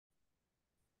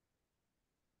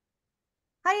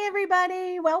Hi,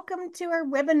 everybody. Welcome to our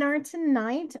webinar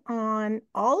tonight on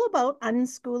all about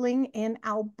unschooling in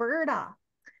Alberta.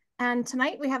 And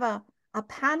tonight we have a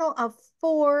panel of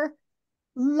four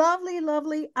lovely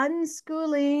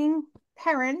unschooling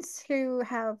parents who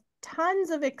have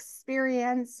tons of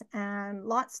experience and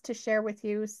lots to share with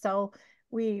you. So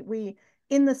we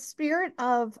in the spirit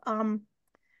of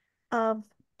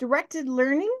directed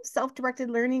learning, self-directed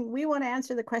learning, we want to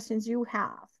answer the questions you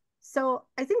have. So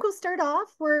I think we'll start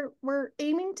off. We're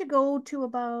aiming to go to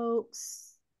about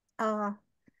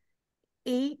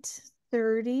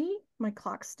 8:30. My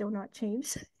clock's still not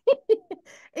changed.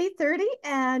 8:30,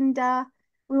 and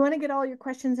we want to get all your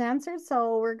questions answered.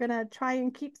 So we're gonna try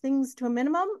and keep things to a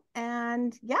minimum.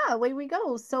 And yeah, away we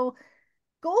go. So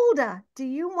Golda, do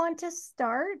you want to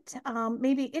start?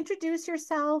 Maybe introduce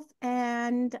yourself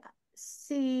and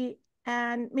see,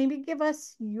 and maybe give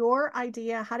us your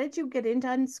idea. How did you get into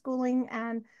unschooling,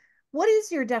 and what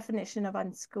is your definition of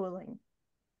unschooling?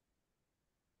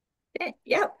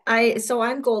 Yeah,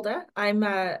 I'm Golda. I'm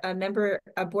a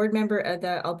board member of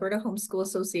the Alberta Homeschool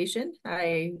Association.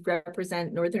 I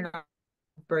represent Northern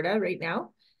Alberta right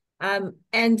now.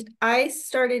 And I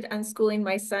started unschooling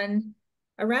my son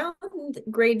around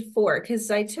grade 4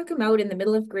 because I took him out in the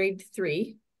middle of grade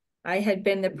 3. I had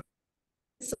been the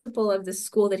principal of the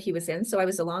school that he was in, so I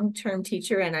was a long-term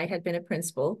teacher and I had been a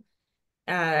principal.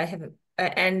 I have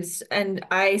and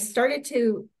I started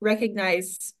to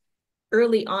recognize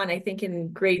early on, I think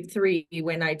in grade 3,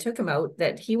 when I took him out,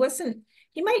 that he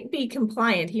might be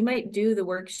compliant. He might do the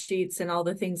worksheets and all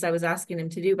the things I was asking him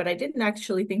to do, but I didn't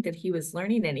actually think that he was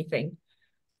learning anything.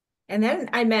 And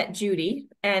then I met Judy,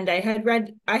 and I had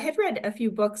read a few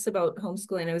books about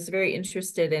homeschooling. I was very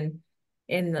interested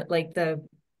in like the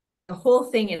whole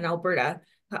thing in Alberta,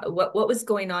 what was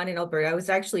going on in Alberta. I was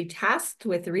actually tasked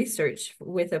with research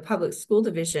with a public school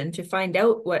division to find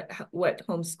out what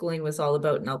homeschooling was all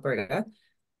about in Alberta.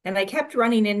 And I kept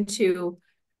running into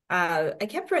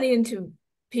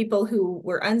people who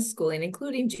were unschooling,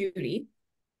 including Judy.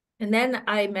 And then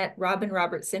I met Robin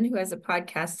Robertson, who has a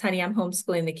podcast, Honey, I'm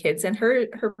Homeschooling the Kids. And her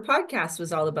podcast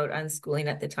was all about unschooling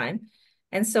at the time.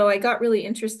 And so I got really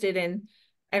interested in,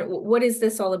 and what is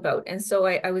this all about? And so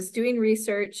I was doing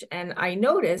research, and I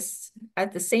noticed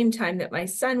at the same time that my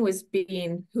son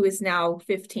who is now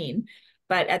 15,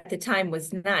 but at the time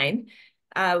was 9,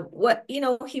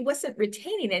 he wasn't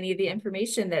retaining any of the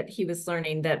information that he was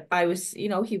learning. That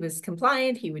he was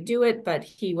compliant, he would do it, but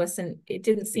it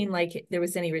didn't seem like there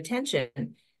was any retention.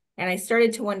 And I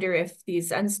started to wonder if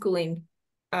these unschooling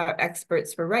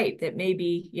experts were right, that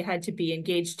maybe you had to be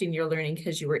engaged in your learning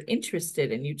because you were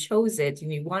interested and you chose it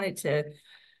and you wanted to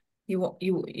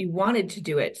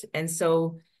do it. And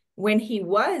so when he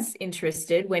was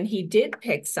interested, when he did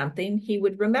pick something, he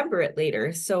would remember it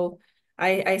later. So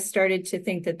I started to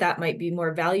think that that might be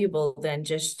more valuable than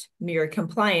just mere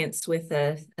compliance with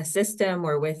a system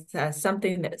or with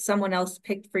something that someone else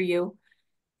picked for you.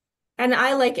 And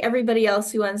I, like everybody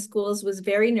else who unschools, was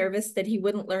very nervous that he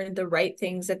wouldn't learn the right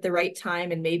things at the right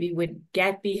time and maybe would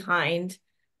get behind.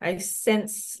 I've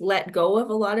since let go of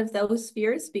a lot of those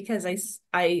fears because I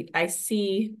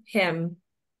see him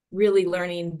really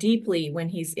learning deeply when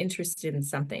he's interested in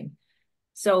something.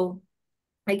 So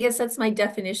I guess that's my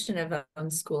definition of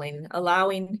unschooling,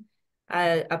 allowing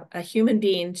a human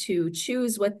being to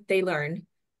choose what they learn,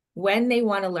 when they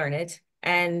want to learn it,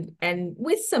 and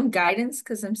with some guidance,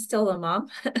 because I'm still a mom.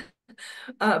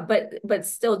 But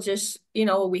still, just,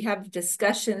 we have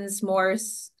discussions more.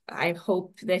 I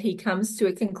hope that he comes to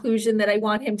a conclusion that I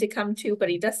want him to come to, but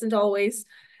he doesn't always.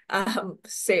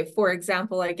 Say, for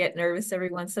example, I get nervous every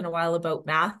once in a while about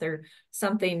math or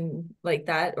something like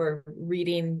that, or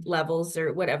reading levels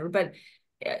or whatever. But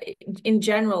in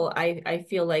general, I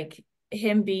feel like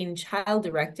him being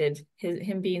child-directed,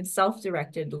 him being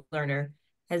self-directed learner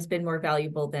has been more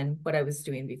valuable than what I was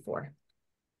doing before.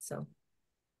 So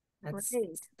that's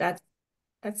Great. that's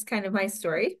that's kind of my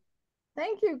story.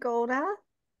 Thank you, Golda.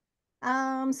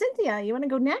 Cynthia, you want to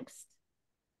go next?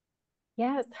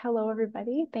 Yes, hello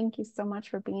everybody. Thank you so much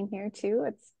for being here too.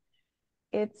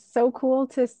 It's so cool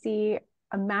to see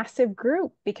a massive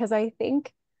group, because I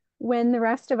think when the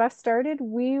rest of us started,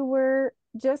 we were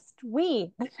just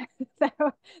we. So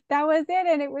that was it,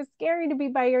 and it was scary to be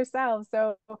by yourself.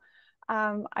 So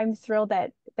I'm thrilled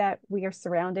that we are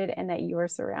surrounded and that you are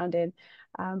surrounded.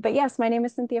 But yes, my name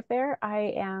is Cynthia Fehr.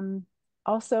 I am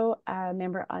also a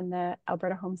member on the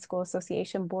Alberta Homeschool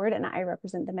Association board, and I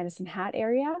represent the Medicine Hat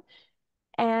area.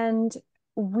 And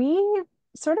we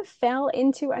sort of fell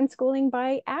into unschooling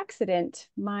by accident.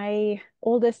 My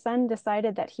oldest son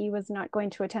decided that he was not going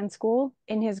to attend school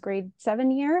in his grade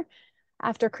 7 year.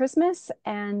 after Christmas,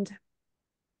 and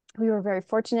we were very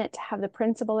fortunate to have the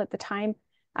principal at the time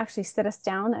actually sit us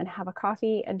down and have a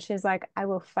coffee. And she's like, I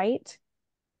will fight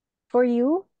for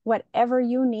you, whatever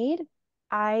you need.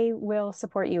 I will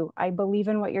support you. I believe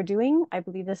in what you're doing. I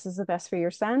believe this is the best for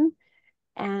your son.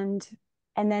 And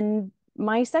then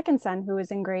my second son, who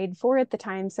was in grade 4 at the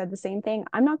time, said the same thing.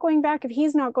 I'm not going back if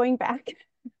he's not going back.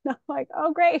 I'm like,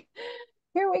 oh, great.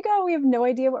 Here we go. We have no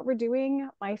idea what we're doing.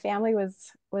 My family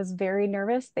was very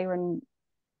nervous. They were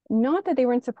not that they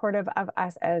weren't supportive of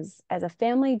us as a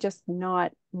family, just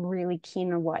not really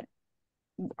keen on what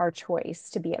our choice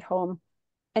to be at home.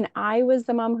 And I was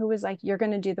the mom who was like, you're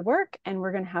going to do the work and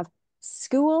we're going to have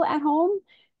school at home.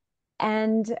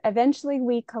 And eventually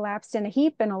we collapsed in a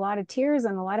heap and a lot of tears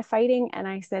and a lot of fighting. And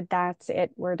I said, that's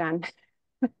it, we're done.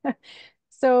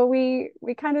 So we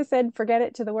kind of said, forget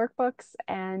it to the workbooks.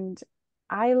 And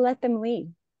I let them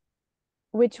lead,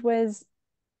 which was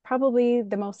probably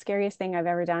the most scariest thing I've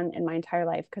ever done in my entire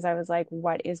life, because I was like,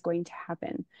 what is going to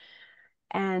happen?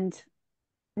 And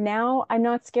now I'm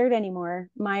not scared anymore.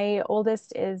 My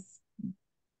oldest is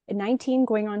 19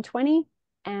 going on 20,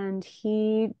 and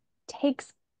he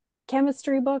takes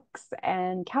chemistry books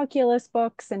and calculus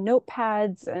books and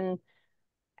notepads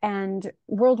and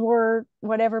World War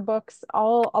whatever books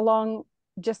all along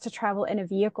just to travel in a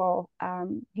vehicle.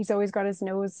 He's always got his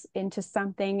nose into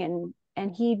something,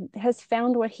 and he has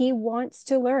found what he wants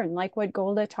to learn, like what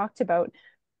Golda talked about.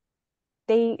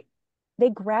 They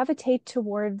gravitate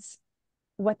towards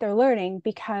what they're learning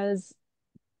because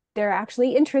they're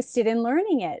actually interested in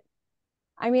learning it.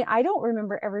 I mean, I don't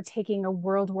remember ever taking a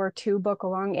World War II book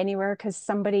along anywhere because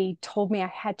somebody told me I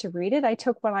had to read it. I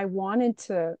took what I wanted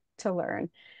to learn.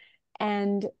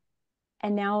 And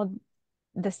now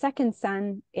the second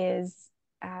son is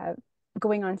uh,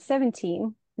 going on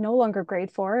 17, no longer grade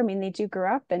 4. I mean, they do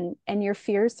grow up, and your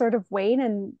fears sort of wane,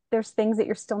 and there's things that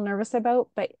you're still nervous about,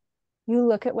 but you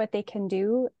look at what they can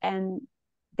do and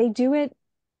they do it.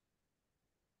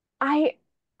 I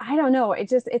I don't know.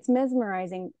 It's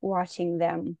mesmerizing watching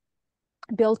them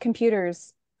build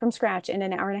computers from scratch in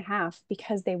an hour and a half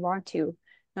because they want to,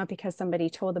 not because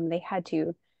somebody told them they had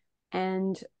to.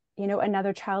 And,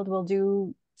 another child will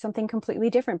do something completely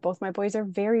different. Both my boys are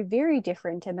very, very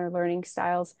different in their learning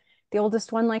styles. The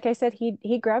oldest one, like I said,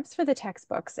 he grabs for the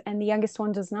textbooks, and the youngest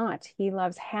one does not. He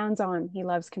loves hands-on. He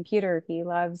loves computer. He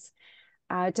loves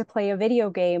to play a video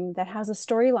game that has a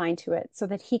storyline to it so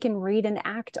that he can read and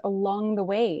act along the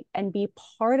way and be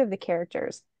part of the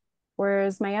characters.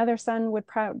 Whereas my other son would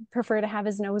prefer to have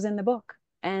his nose in the book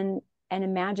and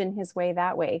imagine his way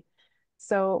that way.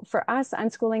 So for us,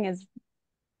 unschooling is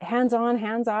hands on,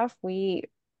 hands off. We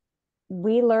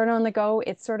learn on the go.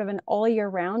 It's sort of an all year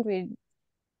round.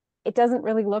 It doesn't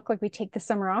really look like we take the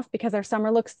summer off because our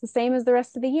summer looks the same as the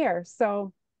rest of the year.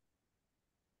 So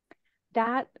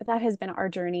that has been our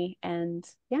journey, and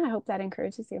yeah, I hope that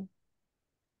encourages you.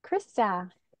 Krista.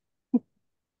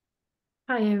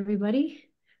 Hi, everybody.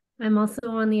 I'm also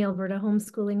on the Alberta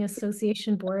Homeschooling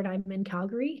Association board. I'm in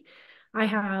Calgary. I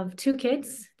have 2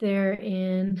 kids. They're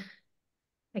in,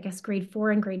 I guess, grade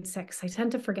 4 and grade 6. I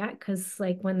tend to forget because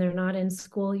like when they're not in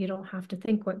school, you don't have to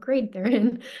think what grade they're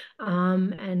in.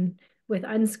 And with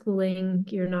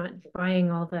unschooling, you're not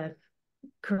buying all the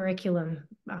curriculum.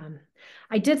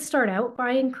 I did start out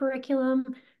buying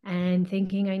curriculum and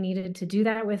thinking I needed to do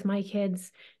that with my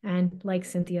kids. And like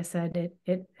Cynthia said,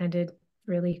 it ended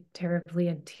really terribly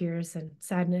in tears and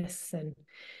sadness, and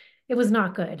it was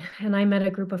not good. And I met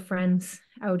a group of friends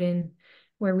out in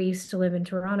where we used to live in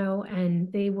Toronto,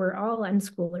 and they were all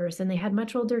unschoolers and they had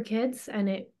much older kids. And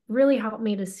it really helped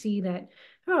me to see that,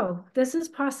 oh, this is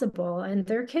possible. And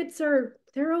their kids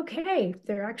they're okay.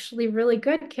 They're actually really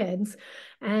good kids.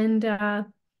 And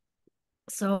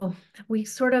so we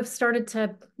sort of started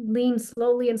to lean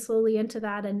slowly and slowly into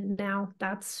that. And now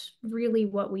that's really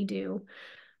what we do.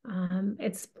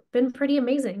 It's been pretty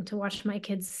amazing to watch my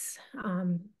kids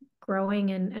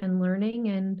growing and learning.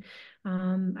 And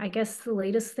I guess the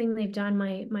latest thing they've done,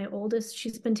 my oldest,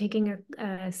 she's been taking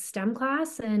a STEM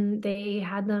class, and they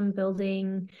had them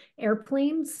building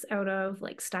airplanes out of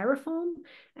like styrofoam.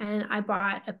 And I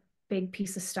bought a big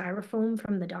piece of styrofoam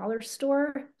from the dollar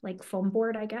store, like foam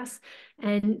board, I guess.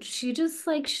 And she just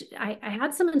like, I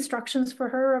had some instructions for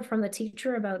her from the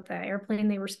teacher about the airplane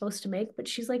they were supposed to make, but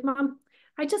she's like, Mom,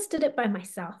 I just did it by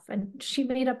myself. And she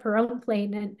made up her own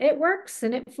plane, and it works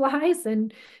and it flies.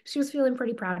 And she was feeling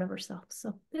pretty proud of herself.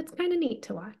 So it's kind of neat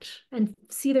to watch and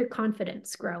see their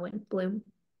confidence grow and bloom.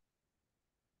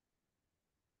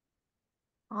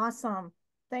 Awesome.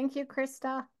 Thank you,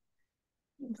 Krista.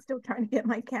 I'm still trying to get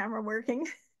my camera working.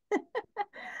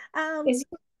 Is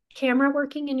camera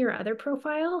working in your other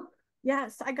profile?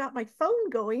 Yes, I got my phone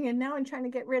going and now I'm trying to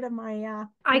get rid of my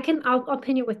I'll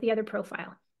pin you with the other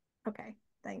profile. Okay,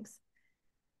 thanks.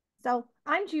 So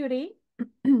I'm Judy.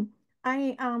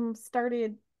 I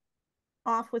started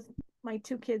off with my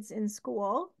two kids in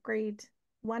school, grade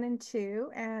 1 and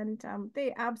 2, and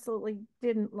they absolutely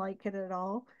didn't like it at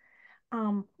all.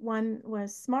 One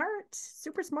was smart,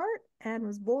 super smart, and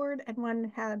was bored, and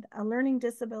one had a learning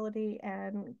disability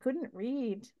and couldn't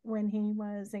read when he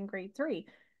was in grade 3.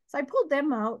 So I pulled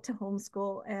them out to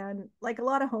homeschool, and like a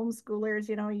lot of homeschoolers,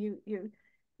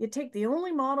 you take the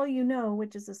only model you know,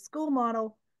 which is a school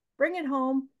model, bring it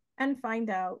home, and find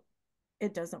out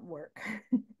it doesn't work.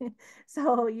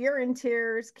 So you're in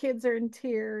tears, kids are in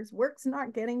tears, work's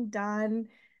not getting done,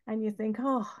 and you think,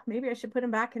 oh, maybe I should put them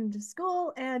back into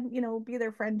school and, be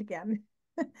their friend again.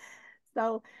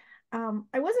 So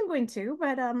I wasn't going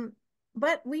to,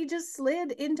 but we just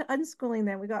slid into unschooling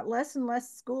then. We got less and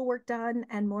less schoolwork done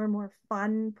and more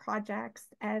fun projects.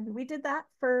 And we did that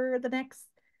for the next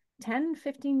 10,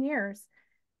 15 years.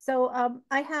 So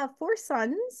I have 4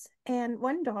 sons and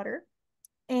 1 daughter,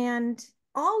 and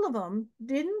all of them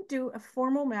didn't do a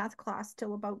formal math class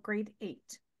till about grade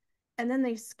 8. And then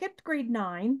they skipped grade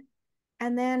 9.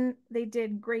 And then they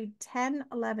did grade 10,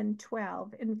 11,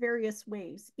 12 in various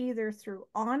ways, either through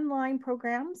online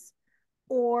programs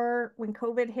or when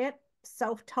COVID hit,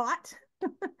 self-taught.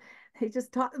 They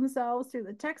just taught themselves through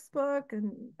the textbook,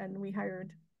 and we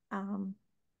hired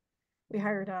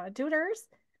tutors.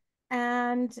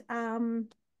 And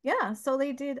yeah, so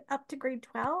they did up to grade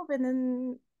 12, and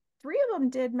then 3 of them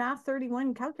did math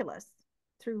 31 calculus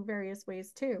through various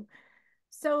ways too.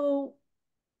 So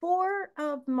 4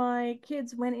 of my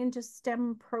kids went into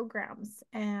STEM programs,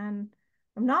 and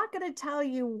I'm not going to tell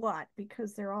you what,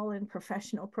 because they're all in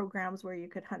professional programs where you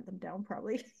could hunt them down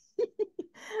probably.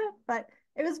 But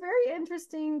it was very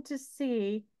interesting to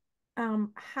see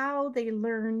how they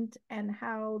learned and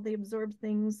how they absorbed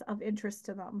things of interest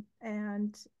to them.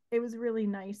 And it was really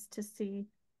nice to see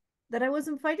that I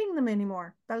wasn't fighting them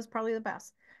anymore. That was probably the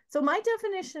best. So my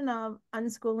definition of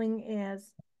unschooling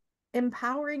is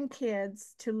empowering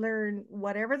kids to learn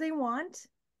whatever they want,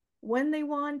 when they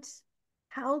want,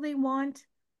 how they want,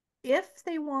 if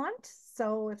they want.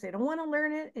 So if they don't want to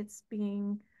learn it, it's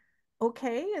being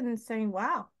okay and saying,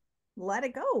 wow, let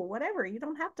it go, whatever. You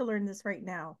don't have to learn this right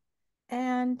now.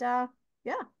 And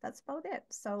yeah, that's about it.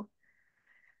 So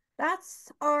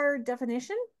that's our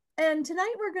definition. And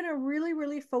tonight we're going to really,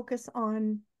 really focus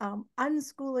on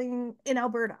unschooling in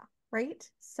Alberta, right?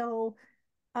 So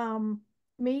um,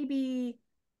 maybe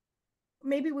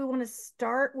maybe we want to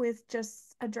start with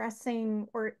just addressing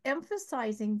or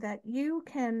emphasizing that you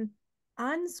can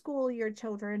unschool your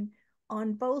children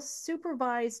on both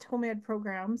supervised home ed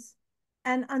programs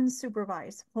and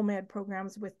unsupervised home ed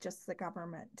programs with just the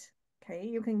government. Okay,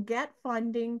 you can get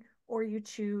funding, or you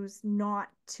choose not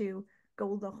to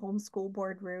go the homeschool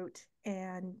board route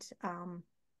and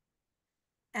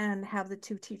have the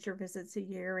 2 teacher visits a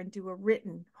year and do a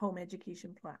written home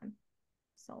education plan.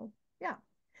 So yeah.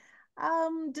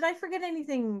 Did I forget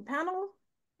anything, panel?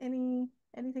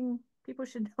 Anything people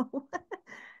should know?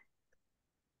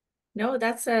 No,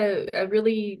 that's a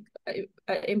really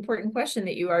important question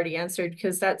that you already answered,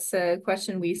 because that's a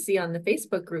question we see on the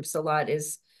Facebook groups a lot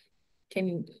is,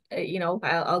 can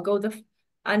I'll go the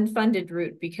unfunded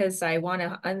route because I want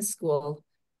to unschool,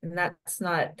 and that's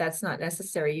not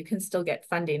necessary. You can still get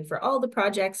funding for all the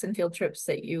projects and field trips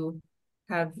that you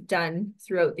have done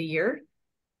throughout the year,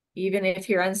 even if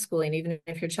you're unschooling, even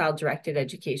if you're child-directed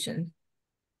education.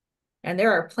 And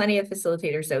there are plenty of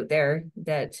facilitators out there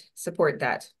that support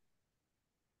that.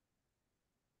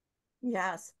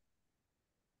 Yes,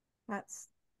 that's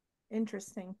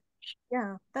interesting.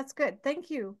 Yeah, that's good. Thank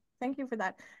you. Thank you for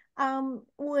that.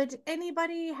 Would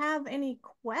anybody have any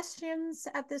questions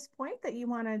at this point that you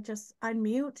want to just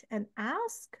unmute and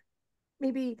ask?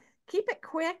 Maybe keep it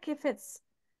quick if it's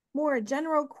more a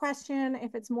general question,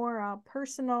 if it's more a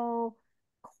personal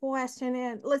question,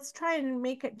 and let's try and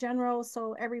make it general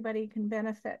so everybody can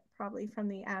benefit probably from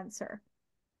the answer.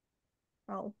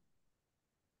 Oh,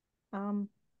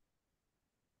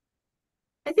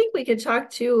 I think we could talk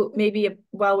too, maybe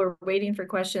while we're waiting for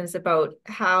questions, about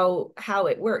how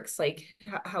it works, like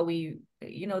how we,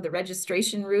 the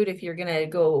registration route, if you're going to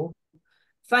go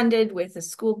funded with a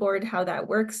school board, how that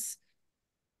works.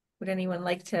 Would anyone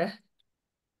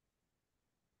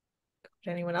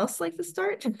else like to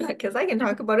start? Because I can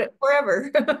talk about it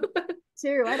forever.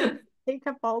 too. I don't take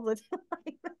up all the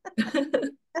time.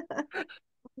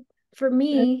 For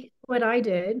me, what I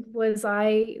did was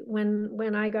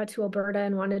when I got to Alberta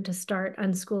and wanted to start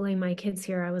unschooling my kids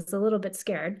here, I was a little bit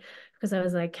scared because I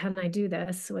was like, can I do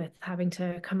this with having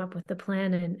to come up with the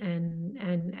plan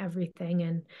and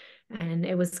everything, and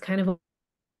it was kind of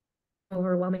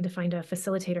overwhelming to find a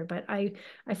facilitator, but I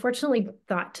fortunately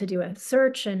thought to do a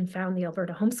search and found the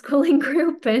Alberta homeschooling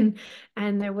group, and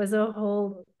there was a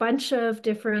whole bunch of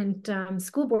different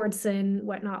school boards and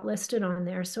whatnot listed on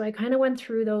there. So I kind of went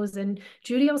through those, and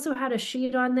Judy also had a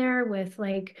sheet on there with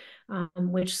like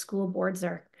which school boards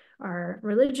are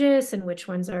religious and which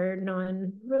ones are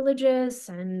non-religious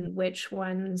and which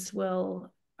ones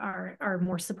are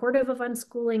more supportive of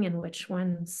unschooling and which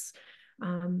ones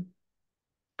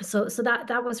so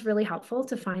that was really helpful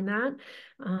to find that.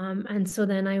 And so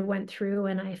then I went through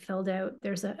and I filled out,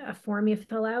 there's a form you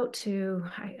fill out to,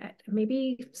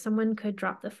 maybe someone could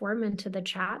drop the form into the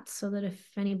chat so that if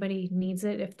anybody needs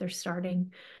it, if they're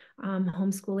starting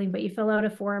homeschooling, but you fill out a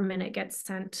form and it gets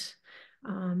sent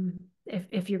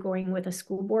if you're going with a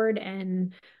school board,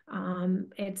 and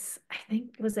it's, I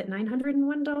think, was it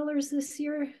 $901 this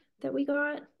year that we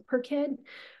got per kid?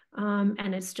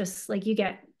 And it's just like you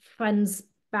get funds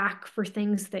back for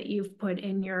things that you've put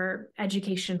in your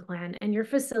education plan, and your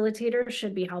facilitator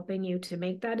should be helping you to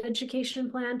make that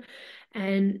education plan.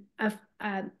 And a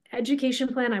education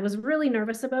plan, I was really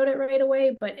nervous about it right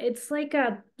away, but it's like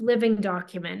a living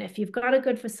document. If you've got a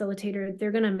good facilitator,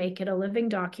 they're going to make it a living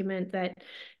document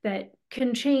that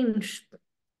can change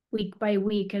week by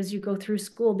week as you go through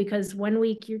school, because one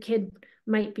week your kid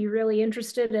might be really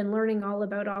interested in learning all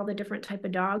about all the different type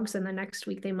of dogs, and the next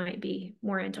week they might be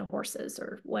more into horses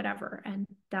or whatever, and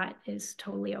that is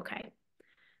totally okay.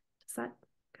 Does that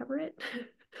cover it?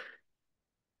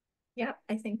 Yeah,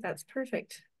 I think that's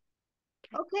perfect.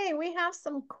 Okay, we have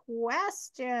some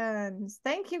questions.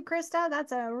 Thank you, Krista.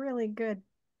 That's a really good.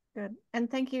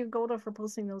 And thank you, Golda, for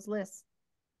posting those lists.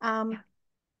 Krista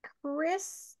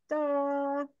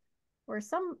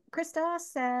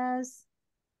says,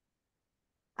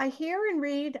 I hear and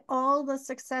read all the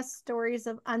success stories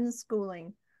of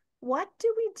unschooling. What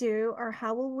do we do, or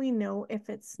how will we know if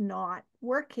it's not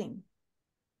working?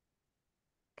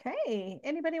 Okay,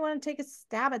 anybody want to take a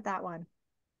stab at that one?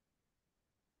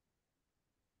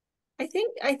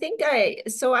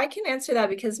 So I can answer that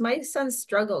because my son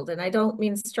struggled, and I don't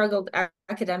mean struggled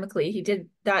academically. He did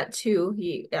that too.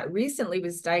 He recently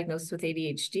was diagnosed with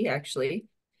ADHD, actually.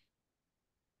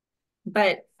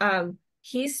 But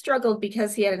he struggled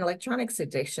because he had an electronics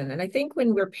addiction. And I think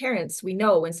when we're parents, we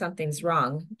know when something's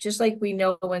wrong, just like we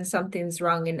know when something's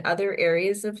wrong in other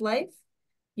areas of life.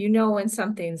 You know when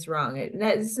something's wrong.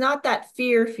 It's not that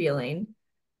fear feeling,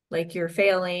 like you're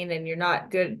failing and you're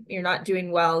not good, you're not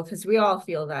doing well, because we all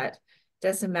feel that.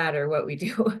 Doesn't matter what we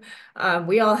do.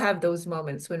 We all have those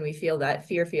moments when we feel that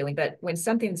fear feeling. But when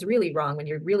something's really wrong, when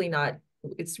you're really not,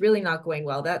 it's really not going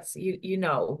well, that's you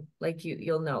know, like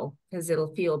you'll know, because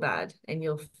it'll feel bad, and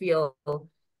you'll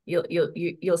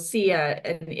see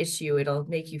an issue. It'll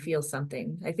make you feel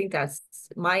something. I think that's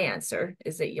my answer,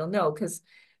 is that you'll know, because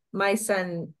my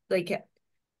son, like,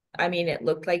 I mean, it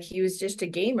looked like he was just a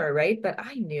gamer, right? But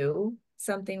I knew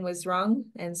something was wrong.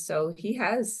 And so he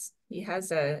has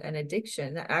an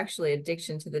addiction, actually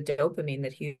addiction to the dopamine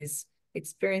that he's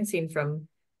experiencing from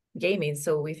gaming.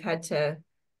 So we've had to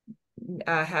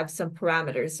have some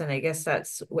parameters. And I guess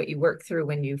that's what you work through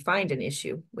when you find an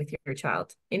issue with your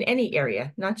child in any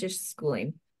area, not just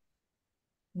schooling,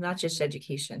 not just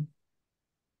education.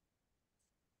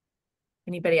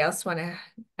 Anybody else want to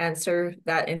answer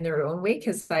that in their own way?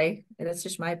 Because that's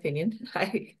just my opinion.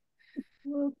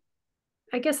 Well,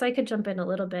 I guess I could jump in a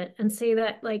little bit and say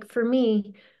that, like, for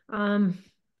me,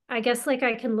 I guess like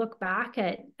I can look back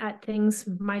at things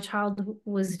my child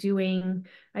was doing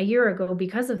a year ago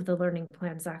because of the learning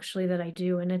plans actually that I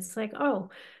do. And it's like, oh,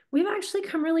 we've actually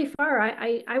come really far.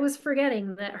 I was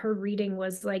forgetting that her reading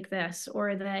was like this,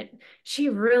 or that she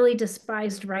really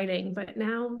despised writing, but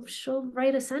now she'll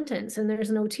write a sentence and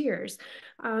there's no tears.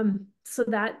 So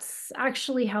that's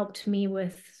actually helped me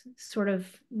with sort of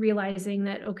realizing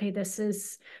that, okay,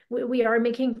 we are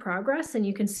making progress, and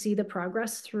you can see the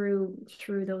progress through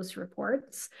those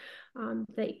reports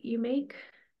that you make.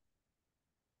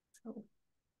 So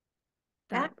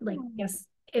that, like, yes,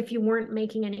 if you weren't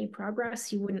making any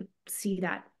progress, you wouldn't see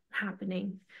that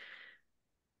happening.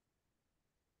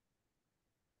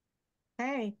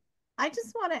 Okay, I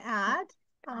just want to add,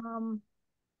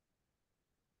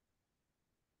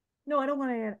 no, I don't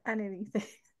want to add anything.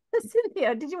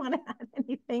 Cynthia, did you want to add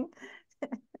anything?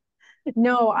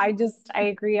 No, I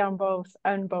agree on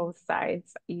both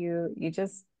sides. You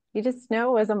just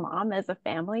know, as a mom, as a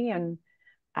family, and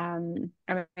I mean,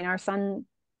 our son,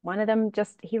 one of them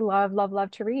just, he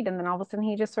loved to read. And then all of a sudden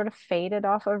he just sort of faded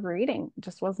off of reading. It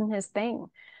just wasn't his thing.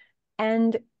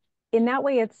 And in that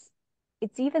way,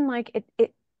 it's even like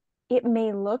it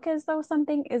may look as though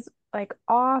something is like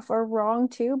off or wrong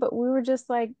too, but we were just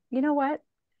like, you know what?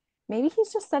 Maybe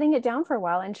he's just setting it down for a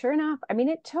while. And sure enough, I mean,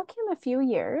 it took him a few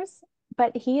years,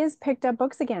 but he has picked up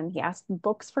books again. He asked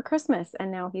books for Christmas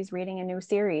and now he's reading a new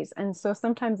series. And so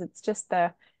sometimes it's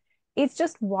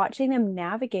just watching them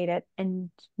navigate it and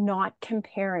not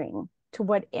comparing to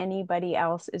what anybody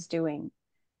else is doing.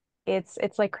 It's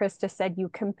like Krista said, you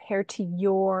compare to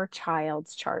your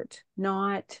child's chart,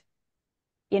 not,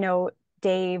 you know,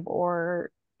 Dave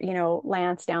or, you know,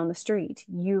 Lance down the street.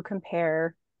 You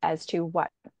compare as to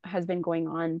what has been going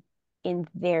on in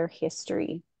their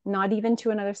history, not even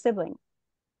to another sibling,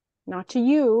 not to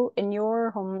you in your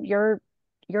home, your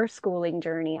schooling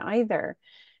journey either.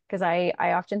 Because I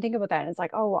often think about that and it's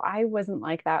like, oh, well, I wasn't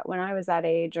like that when I was that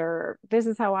age, or this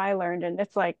is how I learned. And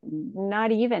it's like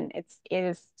not even. It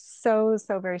is so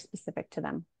very specific to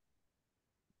them.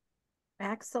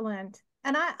 Excellent.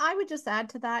 And I would just add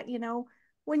to that, you know,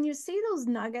 when you see those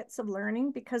nuggets of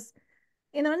learning, because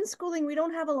in unschooling, we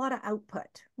don't have a lot of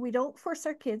output. We don't force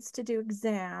our kids to do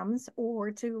exams or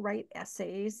to write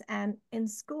essays. And in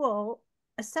school,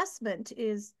 assessment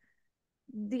is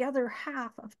the other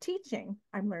half of teaching,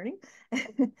 I'm learning,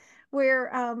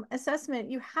 where assessment,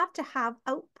 you have to have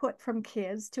output from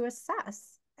kids to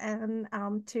assess and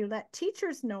to let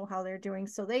teachers know how they're doing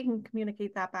so they can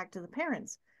communicate that back to the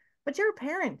parents. But you're a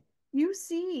parent, you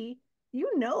see,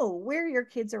 you know where your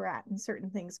kids are at in certain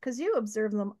things because you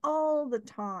observe them all the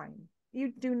time.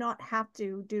 You do not have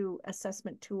to do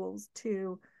assessment tools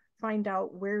to find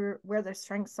out where their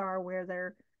strengths are, where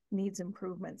their needs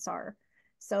improvements are.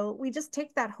 So we just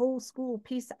take that whole school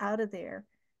piece out of there,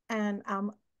 and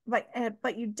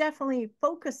but you definitely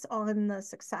focus on the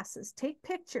successes. Take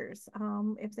pictures.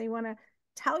 If they want to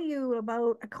tell you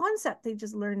about a concept they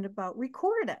just learned about,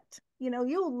 record it. You know,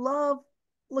 you'll love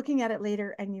looking at it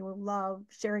later, and you will love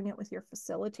sharing it with your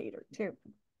facilitator too.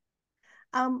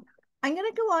 I'm going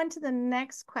to go on to the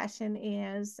next question.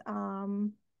 Is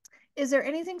there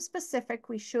anything specific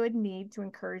we should need to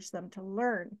encourage them to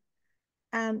learn?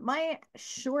 And my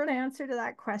short answer to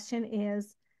that question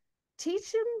is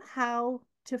teach them how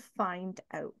to find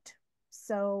out.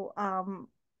 So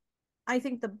I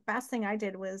think the best thing I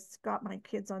did was got my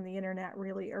kids on the internet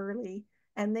really early,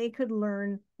 and they could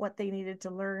learn what they needed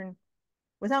to learn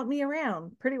without me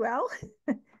around pretty well.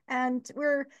 And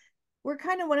we're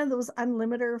kind of one of those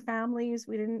unlimited families.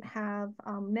 We didn't have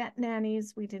net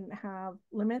nannies. We didn't have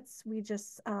limits. We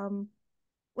just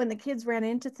when the kids ran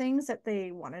into things that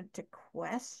they wanted to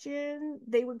question,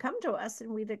 they would come to us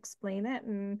and we'd explain it,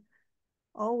 and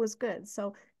all was good.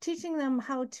 So teaching them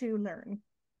how to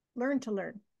learn to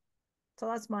learn. So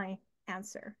that's my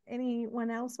answer. Anyone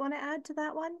else want to add to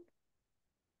that one?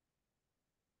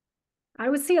 I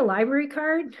would see a library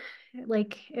card.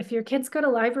 Like if your kids got a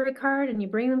library card and you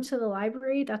bring them to the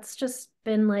library, that's just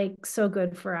been like so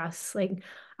good for us. Like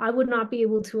I would not be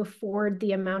able to afford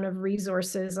the amount of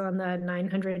resources on the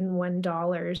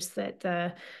 $901 that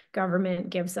the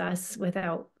government gives us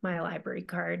without my library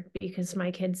card, because my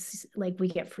kids, like, we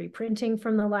get free printing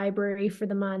from the library for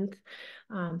the month,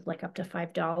 like up to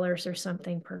 $5 or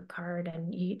something per card.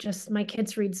 And my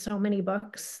kids read so many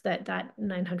books that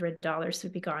 $900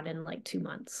 would be gone in like 2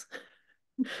 months.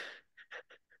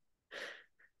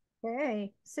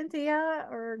 Okay, Cynthia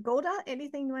or Golda,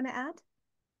 anything you want to add?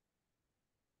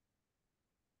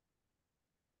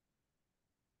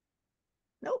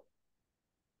 Nope.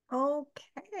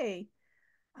 Okay.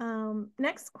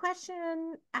 Next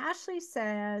question. Ashley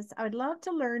says, I would love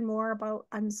to learn more about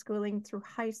unschooling through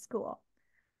high school.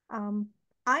 Um,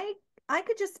 I I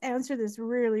could just answer this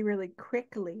really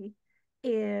quickly.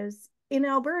 Is in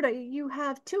Alberta, you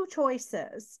have two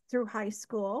choices through high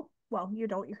school. Well, you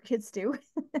don't, your kids do.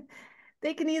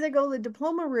 They can either go the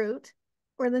diploma route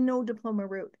or the no diploma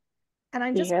route.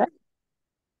 And Yeah.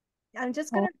 I'm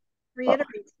just gonna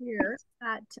reiterate here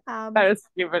that That was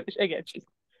stupid. I get you.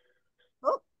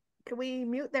 oh, can we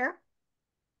mute there?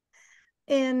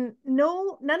 None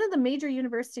of the major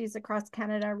universities across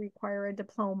Canada require a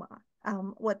diploma.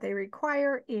 What they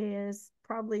require is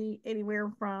probably anywhere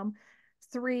from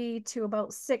 3 to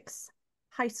about 6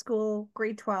 high school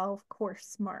grade 12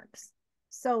 course marks.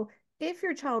 So if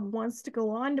your child wants to go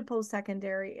on to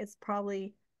post-secondary, it's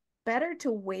probably better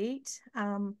to wait.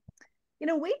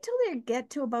 Wait till they get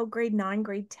to about grade 9,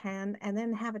 grade 10, and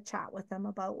then have a chat with them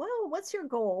about, well, what's your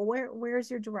goal?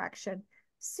 Where's your direction?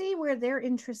 see where their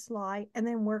interests lie, and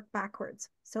then work backwards.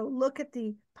 So look at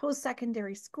the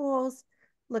post-secondary schools,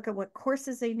 look at what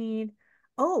courses they need.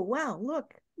 Oh, wow,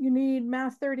 look, you need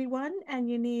Math 31 and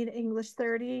you need English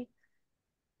 30.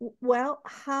 Well,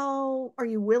 how are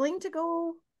you willing to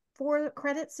go for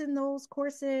credits in those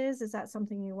courses? Is that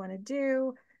something you want to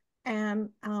do? And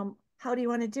how do you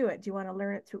want to do it? Do you want to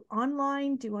learn it through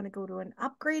online? Do you want to go to an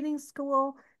upgrading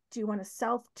school? Do you want to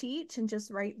self-teach and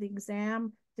just write the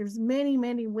exam? There's many,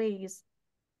 many ways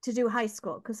to do high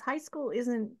school, because high school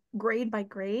isn't grade by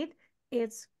grade,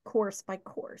 it's course by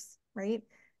course, right?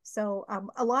 So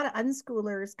a lot of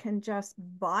unschoolers can just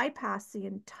bypass the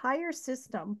entire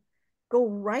system, go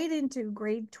right into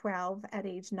grade 12 at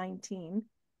age 19,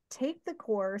 take the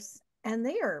course, and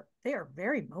they are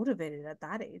very motivated at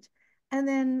that age, and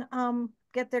then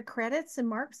get their credits and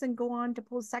marks and go on to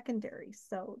post-secondary.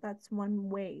 So that's one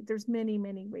way. There's many,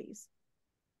 many ways.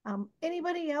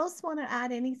 Anybody else want to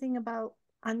add anything about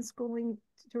unschooling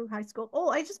through high school? Oh,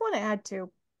 I just want to add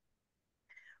too,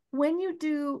 when you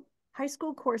do high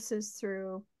school courses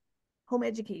through home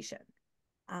education,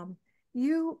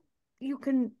 you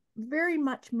can very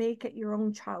much make it your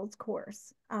own child's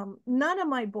course. None of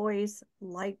my boys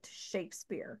liked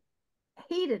Shakespeare,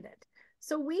 hated it.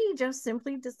 So we just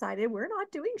simply decided we're not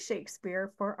doing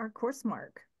Shakespeare for our course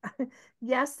mark.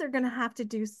 Yes, they're going to have to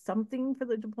do something for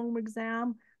the diploma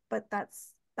exam, but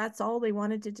that's all they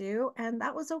wanted to do, and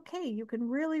that was okay. You can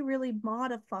really, really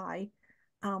modify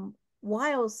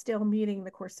while still meeting the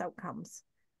course outcomes,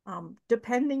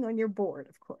 depending on your board,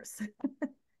 of course.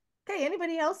 Okay,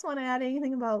 anybody else want to add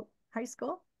anything about high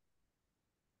school?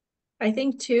 I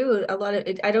think too, a lot of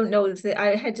it, I don't know if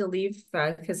I had to leave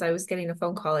because I was getting a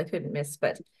phone call I couldn't miss,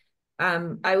 but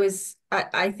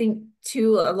I think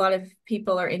too, a lot of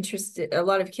people are interested, a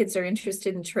lot of kids are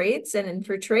interested in trades, and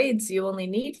for trades, you only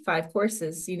need 5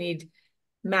 courses. You need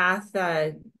math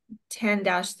 10-3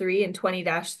 and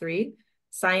 20-3,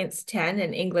 science 10,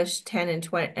 and English 10 and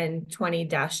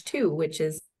 20-2, which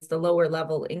is the lower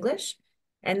level English.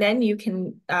 And then you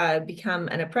can become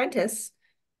an apprentice,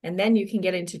 and then you can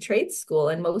get into trade school.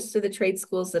 And most of the trade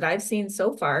schools that I've seen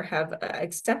so far have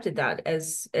accepted that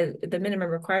as the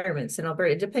minimum requirements in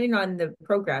Alberta, depending on the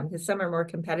program, because some are more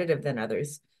competitive than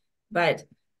others. But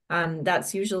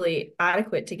that's usually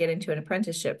adequate to get into an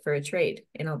apprenticeship for a trade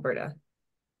in Alberta.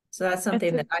 So that's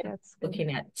something that I'm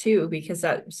looking at too, because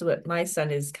that's what my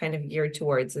son is kind of geared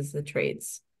towards, is the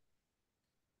trades.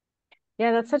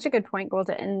 Yeah, that's such a good point,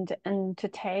 Golda. And to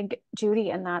tag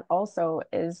Judy in that also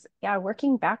is, yeah,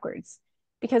 working backwards.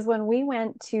 Because when we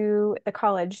went to the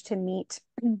college to meet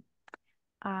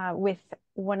with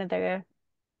one of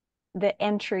the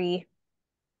entry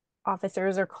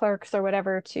officers or clerks or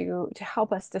whatever to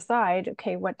help us decide,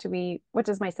 okay, what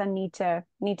does my son need to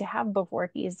have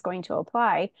before he's going to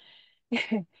apply?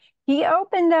 He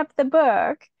opened up the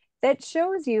book that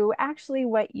shows you actually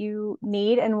what you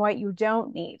need and what you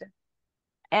don't need.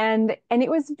 And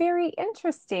it was very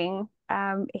interesting,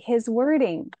 his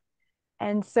wording.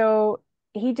 And so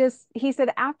he said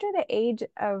after the age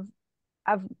of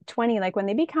 20, like when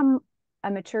they become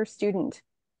a mature student,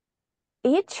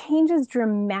 it changes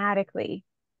dramatically.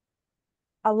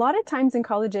 A lot of times in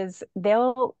colleges,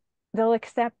 they'll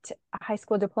accept a high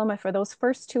school diploma for those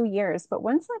first 2 years, but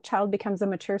once that child becomes a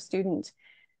mature student,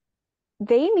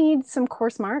 they need some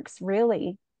course marks,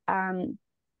 really.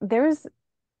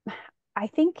 I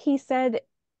think he said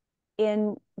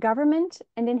in government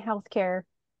and in healthcare,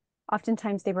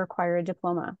 oftentimes they require a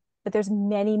diploma, but there's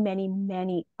many, many,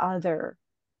 many other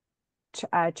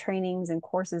trainings and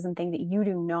courses and things that you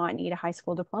do not need a high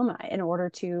school diploma in order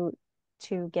to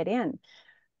get in.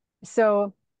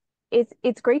 So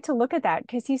it's great to look at that,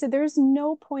 because he said there's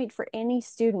no point for any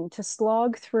student to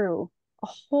slog through a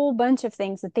whole bunch of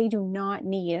things that they do not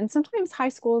need. And sometimes high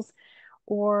schools,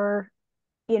 or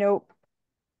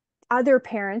other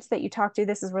parents that you talk to,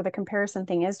 this is where the comparison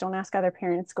thing is. Don't ask other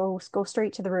parents, go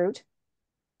straight to the root,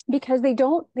 because they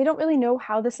don't really know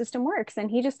how the system works.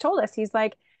 And he just told us, he's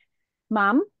like,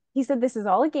 Mom, he said, this is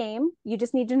all a game. You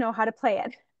just need to know how to play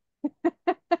it.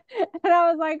 And I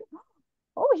was like,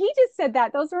 oh, he just said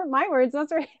that. Those weren't my words.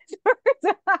 Those are his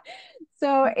words.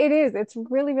 So it's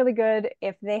really, really good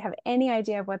if they have any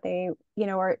idea of what they,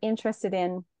 are interested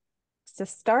in, to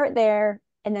start there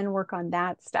and then work on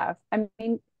that stuff. I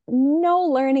mean, no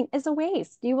learning is a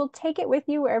waste. You will take it with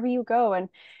you wherever you go. And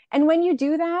when you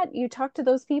do that, you talk to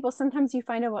those people, sometimes you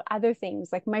find out about other things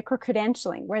like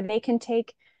micro-credentialing, where they can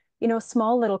take,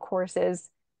 small little courses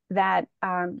that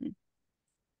are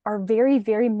very,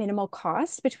 very minimal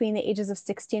cost between the ages of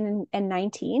 16 and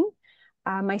 19.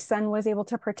 My son was able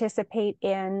to participate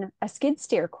in a skid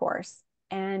steer course,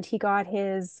 and he got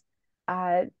his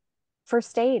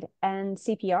first aid and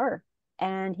CPR,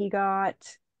 and he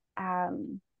got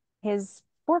his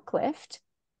forklift.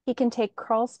 He can take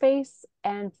crawl space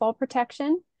and fall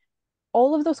protection.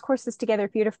 All of those courses together,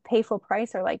 if you were to pay full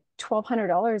price, are like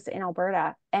 $1,200 in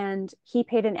Alberta. And he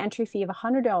paid an entry fee of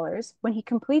 $100. When he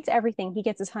completes everything, he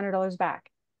gets his $100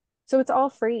 back. So it's all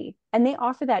free. And they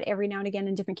offer that every now and again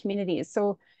in different communities.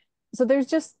 So there's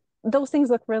just, those things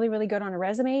look really, really good on a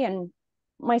resume. And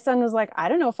my son was like, I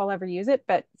don't know if I'll ever use it,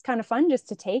 but it's kind of fun just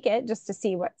to take it, just to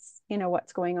see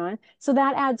what's going on. So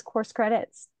that adds course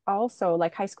credits also,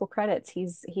 like high school credits.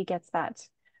 He gets that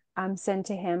sent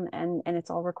to him, and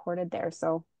it's all recorded there.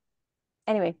 So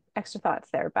anyway, extra thoughts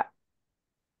there, but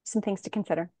some things to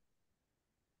consider.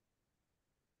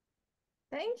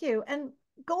 Thank you. And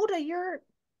Golda, your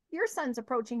son's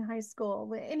approaching high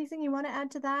school. Anything you want to add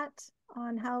to that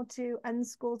on how to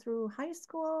unschool through high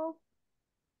school?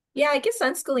 Yeah, I guess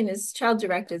unschooling is child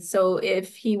directed. So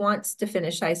if he wants to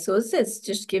finish high school, it's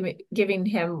just giving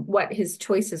him what his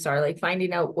choices are, like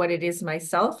finding out what it is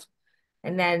myself,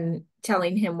 and then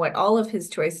telling him what all of his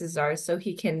choices are so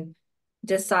he can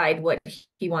decide what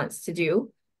he wants to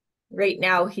do. Right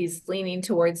now he's leaning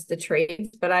towards the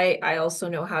trades, but I also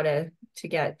know how to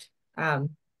get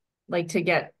to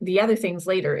get the other things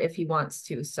later if he wants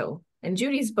to. So, and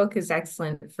Judy's book is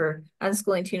excellent for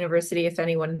Unschooling to University if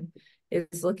anyone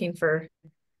is looking for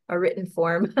a written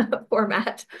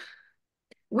format.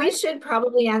 We should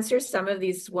probably answer some of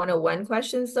these 101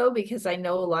 questions though, because I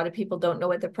know a lot of people don't know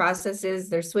what the process is.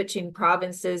 They're switching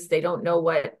provinces. They don't know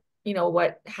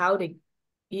how to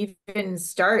even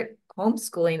start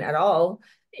homeschooling at all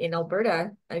in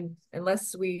Alberta,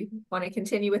 unless we want to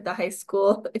continue with the high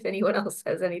school. If anyone else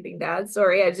has anything to add,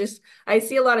 sorry. I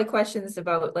see a lot of questions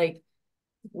about like,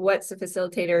 what's a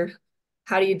facilitator?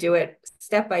 How do you do it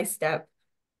step by step?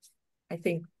 I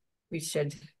think we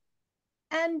should.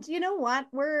 And you know what?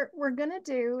 We're gonna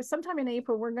do sometime in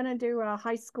April, we're gonna do a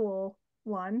high school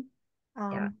one.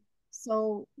 Yeah.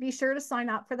 So be sure to sign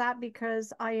up for that,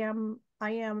 because I am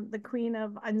the queen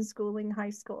of unschooling high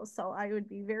school. So I would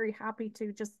be very happy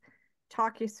to just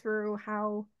talk you through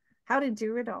how to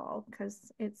do it all,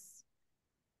 because it's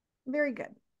very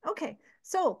good. Okay.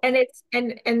 So And it's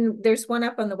and there's one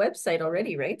up on the website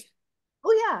already, right?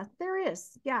 oh yeah, there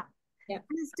is. Yeah. Yeah.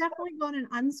 And it's definitely got an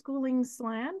unschooling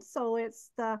slant. So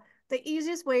it's the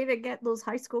easiest way to get those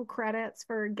high school credits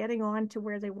for getting on to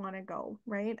where they want to go,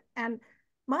 right? And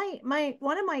my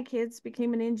one of my kids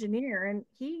became an engineer, and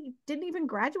he didn't even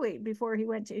graduate before he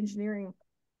went to engineering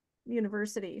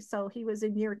university. So he was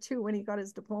in year 2 when he got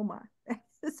his diploma.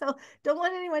 So don't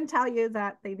let anyone tell you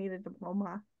that they need a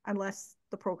diploma unless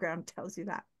the program tells you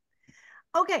that.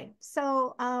 Okay,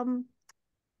 so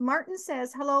Martin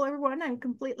says, hello, everyone. I'm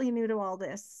completely new to all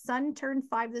this. Son turned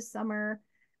 5 this summer,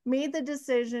 made the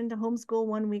decision to homeschool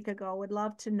 1 week ago. Would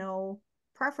love to know,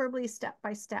 preferably step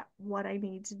by step, what I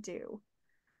need to do.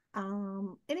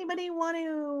 Anybody want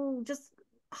to just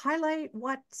highlight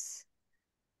what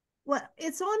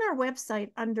it's on our website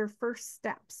under first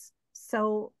steps.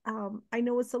 So I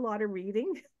know it's a lot of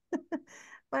reading,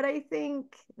 but I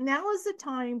think now is the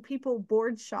time people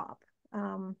board shop.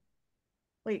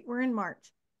 Wait, we're in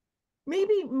March.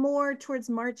 Maybe more towards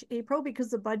March, April,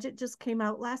 because the budget just came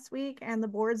out last week and the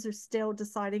boards are still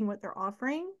deciding what they're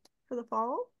offering for the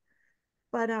fall.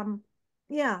 But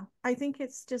yeah, I think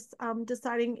it's just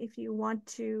deciding if you want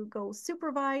to go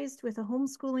supervised with a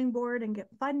homeschooling board and get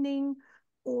funding,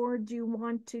 or do you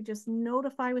want to just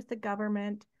notify with the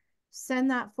government,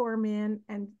 send that form in,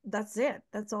 and that's it.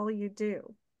 That's all you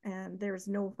do. And there's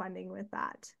no funding with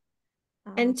that.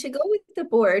 And to go with the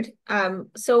board,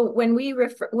 so when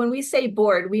we say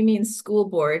board, we mean school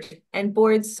board, and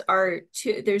boards are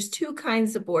there's 2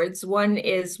 kinds of boards. One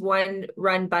is one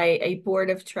run by a board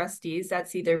of trustees.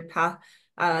 That's either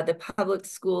the public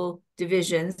school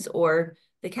divisions or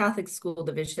the Catholic school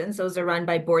divisions. Those are run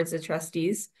by boards of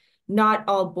trustees. Not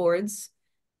all boards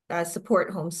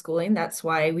support homeschooling. That's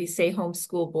why we say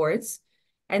homeschool boards.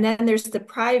 And then there's the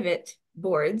private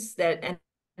boards and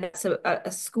that's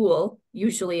a school,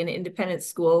 usually an independent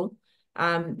school,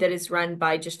 that is run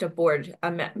by just a board,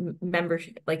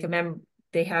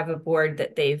 they have a board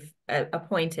that they've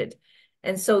appointed.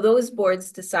 And so those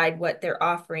boards decide what they're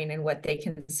offering and what they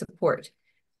can support.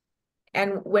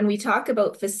 And when we talk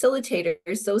about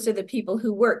facilitators, those are the people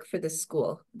who work for the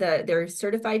school. They're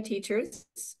certified teachers,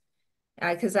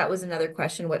 because that was another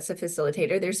question, what's a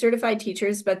facilitator? They're certified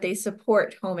teachers, but they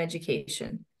support home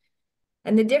education.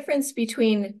 And the difference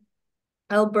between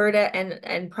Alberta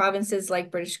and provinces like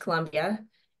British Columbia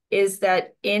is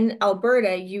that in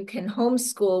Alberta, you can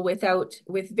homeschool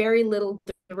with very little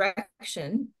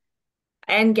direction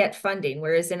and get funding.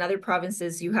 Whereas in other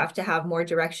provinces, you have to have more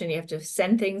direction. You have to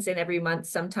send things in every month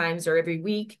sometimes, or every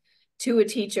week to a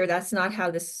teacher. That's not how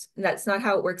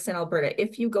it works in Alberta.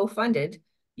 If you go funded,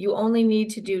 you only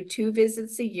need to do 2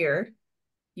 visits a year.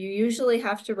 You usually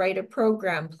have to write a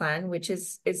program plan, which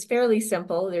is fairly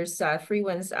simple. There's free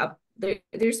ones up there.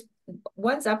 There's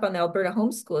ones up on the Alberta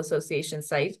Homeschool Association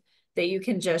site that you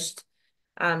can just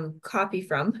copy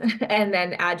from and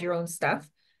then add your own stuff.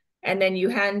 And then you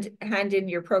hand in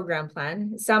your program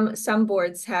plan. Some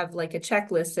boards have like a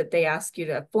checklist that they ask you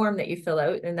to form that you fill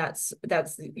out, and that's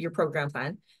your program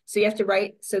plan. So you have to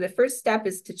write. So the first step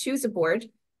is to choose a board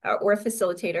or a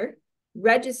facilitator,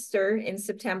 register in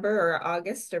September or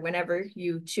August or whenever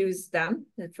you choose them.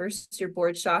 At first you're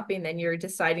board shopping, then you're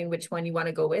deciding which one you want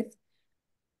to go with.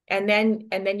 And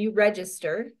then you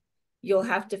register. You'll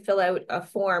have to fill out a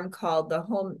form called the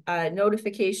home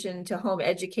notification to home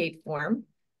educate form.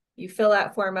 You fill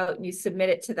that form out and you submit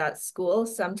it to that school.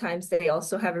 Sometimes they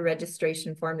also have a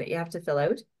registration form that you have to fill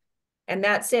out. And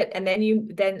that's it. And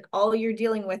then all you're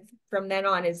dealing with from then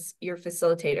on is your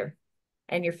facilitator.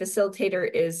 And your facilitator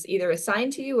is either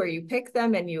assigned to you or you pick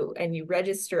them and you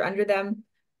register under them.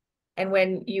 And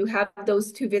when you have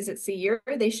those 2 visits a year,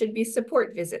 they should be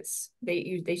support visits.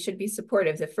 They should be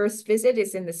supportive. The first visit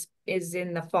is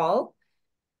in the fall,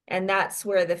 and that's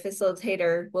where the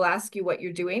facilitator will ask you what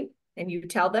you're doing, and you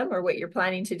tell them, or what you're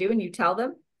planning to do, and you tell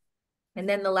them. And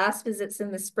then the last visit's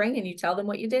in the spring, and you tell them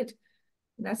what you did.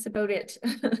 And that's about it.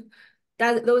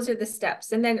 Those are the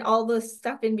steps. And then all the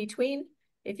stuff in between,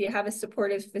 if you have a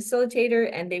supportive facilitator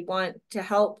and they want to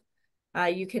help,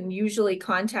 you can usually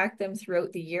contact them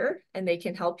throughout the year and they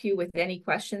can help you with any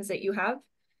questions that you have.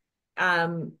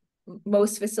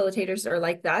 Most facilitators are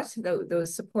like that,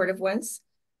 those supportive ones.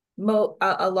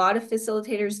 A lot of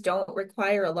facilitators don't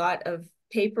require a lot of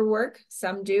paperwork.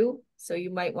 Some do. So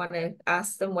you might want to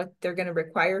ask them what they're going to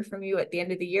require from you at the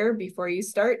end of the year before you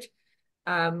start.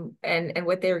 And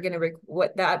what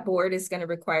what that board is going to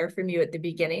require from you at the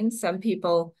beginning. Some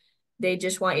people, they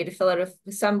just want you to fill out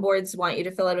some boards want you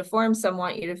to fill out a form. Some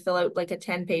want you to fill out like a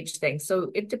 10-page thing.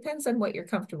 So it depends on what you're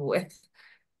comfortable with.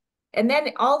 And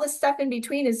then all the stuff in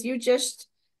between is you just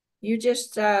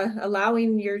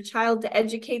allowing your child to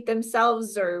educate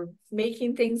themselves, or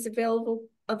making things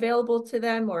available to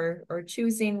them, or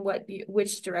choosing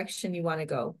which direction you want to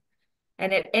go.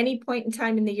 And at any point in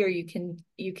time in the year,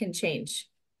 you can change.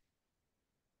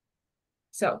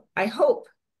 So I hope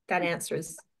that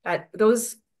answers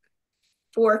those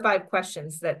 4 or 5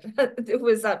 questions that it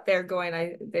was up there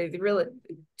going. They really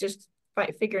just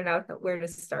figuring out where to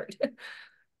start.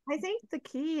 I think the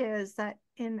key is that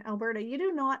in Alberta, you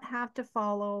do not have to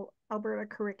follow Alberta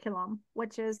curriculum,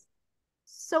 which is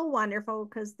so wonderful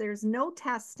because there's no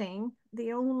testing.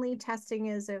 The only testing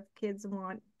is if kids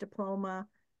want diploma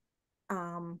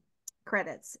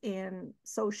credits in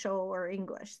social or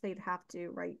English. They'd have to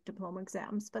write diploma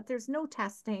exams, but there's no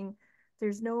testing.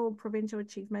 There's no provincial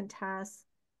achievement tests.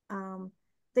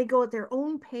 They go at their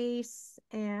own pace,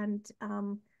 and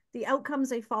the outcomes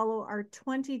they follow are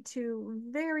 22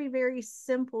 very, very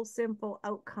simple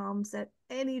outcomes that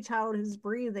any child who's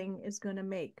breathing is going to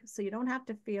make. So you don't have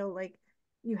to feel like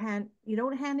you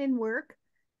don't hand in work.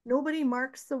 Nobody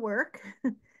marks the work.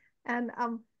 And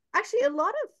actually, a lot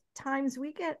of times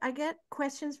I get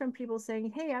questions from people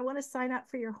saying, "Hey, I want to sign up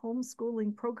for your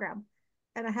homeschooling program."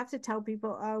 And I have to tell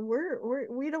people,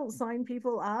 we don't sign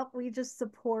people up. We just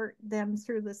support them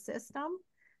through the system.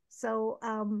 So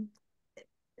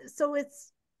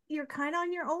it's, you're kind of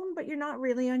on your own, but you're not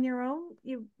really on your own.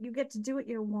 You get to do what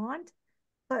you want,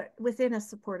 but within a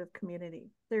supportive community.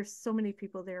 There's so many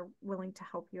people there willing to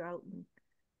help you out and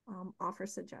offer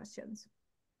suggestions.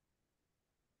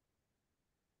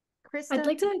 Krista? I'd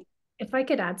like to, if I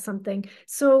could add something.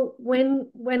 So when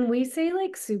we say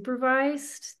like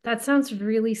supervised, that sounds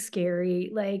really scary,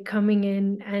 like coming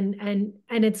in and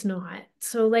it's not.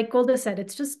 So like Golda said,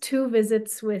 it's just 2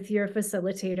 visits with your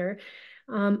facilitator.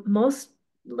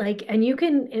 And you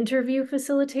can interview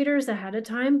facilitators ahead of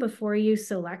time before you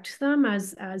select them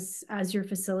as your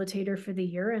facilitator for the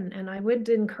year. And I would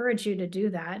encourage you to do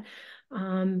that.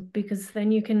 Because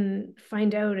then you can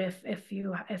find out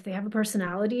if they have a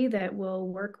personality that will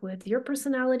work with your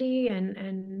personality,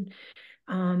 and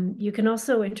you can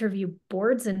also interview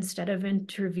boards instead of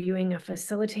interviewing a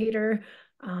facilitator.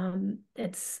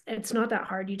 It's not that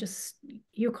hard.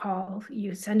 You call,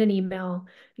 you send an email,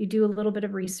 you do a little bit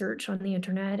of research on the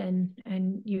internet,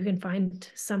 and you can find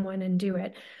someone and do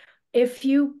it. if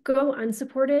you go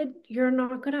unsupported, you're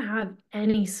not going to have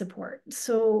any support.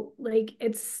 So like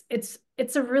it's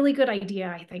a really good idea,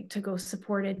 I think, to go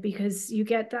supported, because you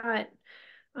get that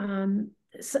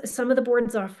some of the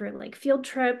boards offer like field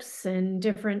trips and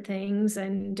different things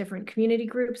and different community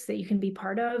groups that you can be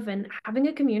part of, and having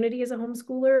a community as a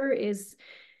homeschooler is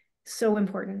so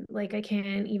important. Like I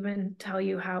can't even tell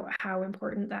you how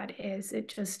important that is.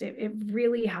 It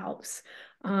really helps.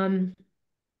 And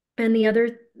the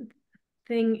other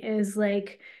thing is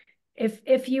like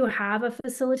if you have a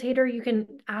facilitator, you can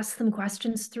ask them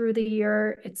questions through the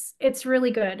year. It's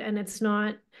really good, and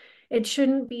it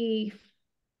shouldn't be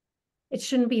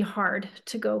hard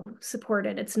to go support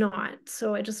it. It's not.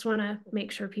 So I just want to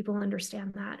make sure people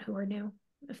understand that who are new,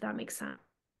 if that makes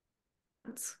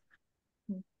sense.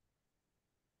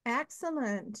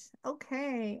 Excellent.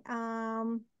 Okay.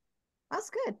 That's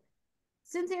good.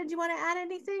 Cynthia, do you want to add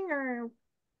anything, or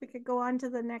we could go on to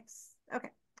the next? Okay.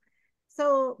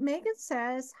 So Megan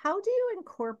says, how do you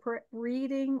incorporate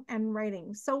reading and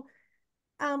writing? So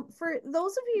for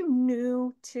those of you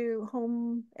new to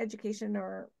home education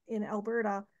or in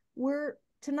Alberta,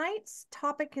 tonight's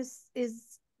topic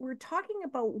is we're talking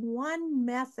about one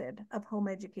method of home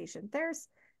education.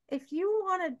 If you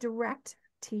want to direct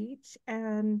teach,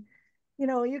 and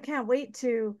you can't wait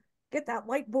to get that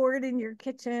whiteboard in your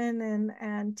kitchen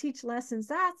and teach lessons,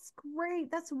 that's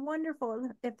great. That's wonderful.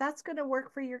 If that's going to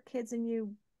work for your kids, and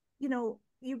you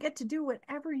get to do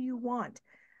whatever you want.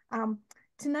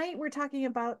 Tonight, we're talking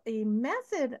about a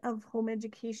method of home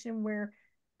education where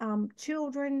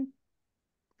children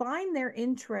find their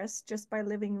interest just by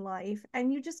living life,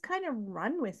 and you just kind of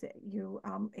run with it. You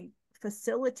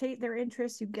facilitate their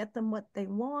interests, you get them what they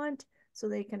want so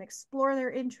they can explore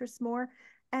their interests more,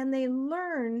 and they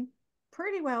learn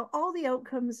pretty well all the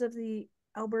outcomes of the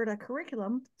Alberta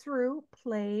curriculum through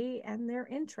play and their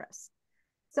interests.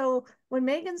 So when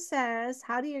Megan says,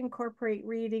 how do you incorporate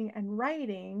reading and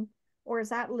writing, or is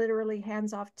that literally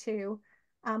hands off too?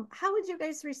 How would you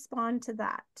guys respond to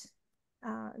that?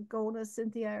 Golda,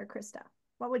 Cynthia, or Krista?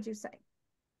 What would you say?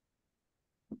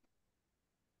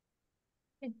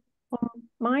 Well,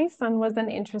 my son wasn't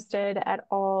interested at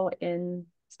all in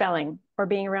spelling or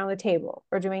being around the table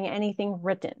or doing anything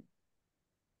written.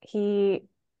 He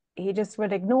just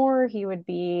would ignore, he would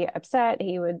be upset,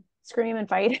 he would scream and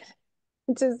fight,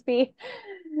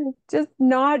 just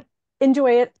not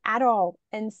enjoy it at all.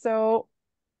 And so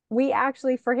we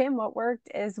actually, for him, what worked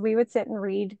is we would sit and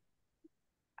read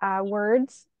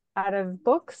words out of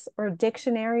books or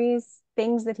dictionaries,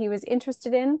 things that he was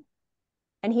interested in,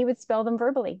 and he would spell them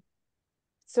verbally.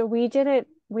 So we did it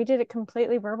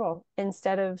completely verbal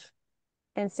instead of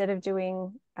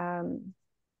doing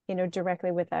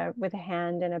directly with a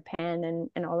hand and a pen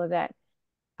and all of that.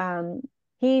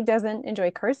 He doesn't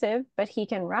enjoy cursive, but he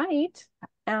can write.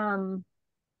 And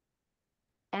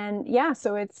yeah,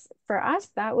 so it's for us,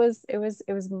 it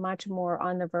was much more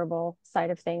on the verbal side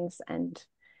of things, and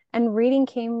reading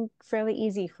came fairly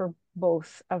easy for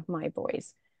both of my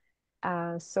boys.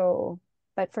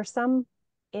 But for some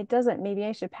it doesn't. Maybe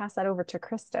I should pass that over to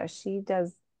Krista. She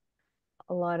does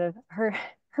a lot of her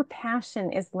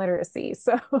passion is literacy.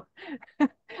 So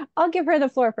I'll give her the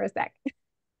floor for a sec.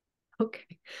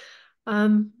 Okay.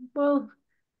 Well,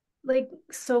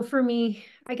 so for me,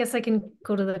 I guess I can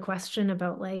go to the question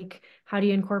about how do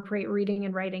you incorporate reading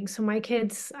and writing? So my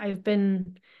kids, I've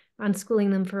been unschooling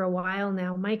them for a while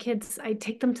now. My kids, I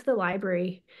take them to the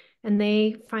library and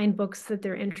they find books that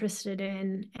they're interested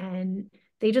in, and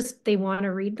they want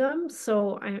to read them.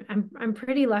 So I'm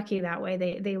pretty lucky that way.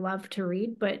 They love to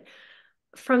read, but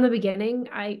from the beginning,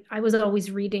 I was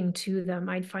always reading to them.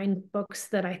 I'd find books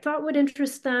that I thought would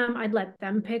interest them. I'd let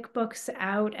them pick books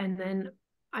out, and then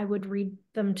I would read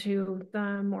them to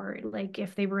them. Or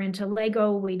if they were into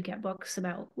Lego, we'd get books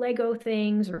about Lego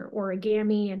things or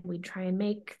origami, and we'd try and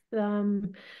make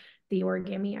them the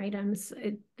origami items.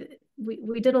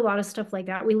 We did a lot of stuff like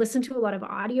that. We listened to a lot of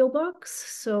audiobooks.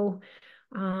 So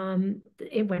when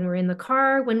we're in the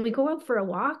car, when we go out for a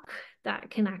walk,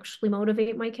 that can actually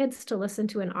motivate my kids to listen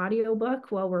to an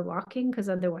audiobook while we're walking, because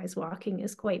otherwise walking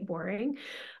is quite boring.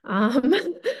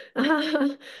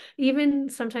 Even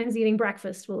sometimes eating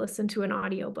breakfast, we'll listen to an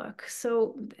audiobook.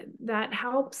 So that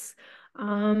helps.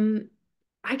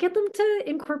 I get them to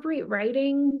incorporate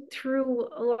writing through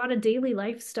a lot of daily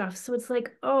life stuff. So it's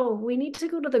oh, we need to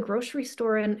go to the grocery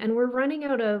store and we're running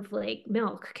out of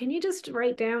milk. Can you just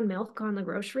write down milk on the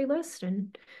grocery list?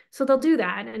 And so they'll do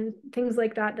that, and things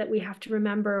like that we have to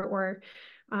remember, or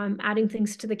adding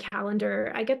things to the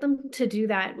calendar. I get them to do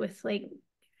that with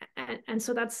and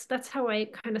so that's how I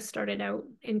kind of started out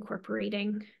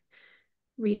incorporating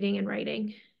reading and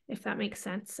writing, if that makes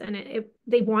sense. And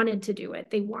they wanted to do it.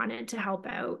 They wanted to help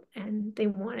out, and they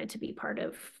wanted to be part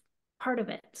of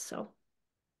it. So.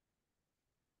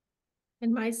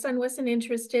 And my son wasn't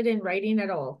interested in writing at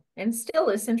all, and still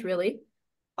isn't really.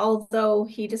 Although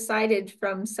he decided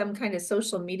from some kind of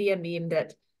social media meme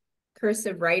that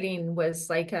cursive writing was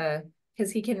like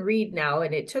because he can read now,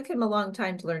 and it took him a long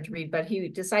time to learn to read, but he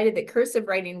decided that cursive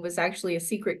writing was actually a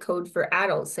secret code for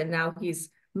adults, and now he's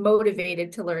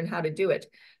motivated to learn how to do it.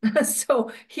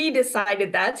 So he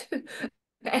decided that,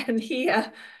 and he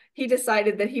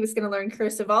decided that he was going to learn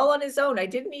cursive all on his own. I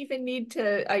didn't even need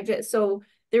to. So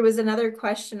there was another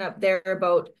question up there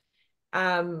about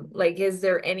like, is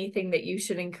there anything that you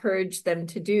should encourage them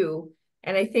to do?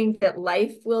 And I think that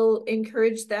life will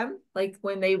encourage them, like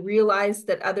when they realize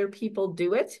that other people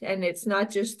do it, and it's not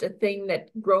just a thing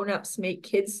that grown-ups make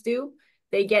kids do,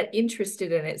 they get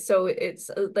interested in it. So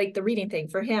it's like the reading thing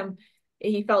for him.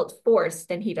 He felt forced,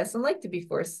 and he doesn't like to be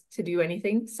forced to do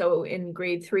anything. So in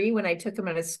grade 3, when I took him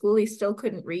out of school, he still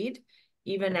couldn't read,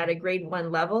 even at a grade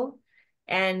 1 level.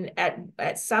 And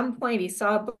at some point, he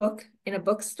saw a book in a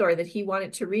bookstore that he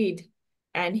wanted to read,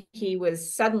 and he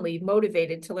was suddenly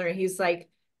motivated to learn. He's like,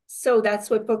 so that's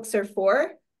what books are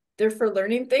for? They're for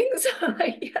learning things?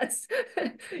 Yes.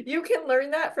 You can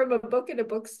learn that from a book in a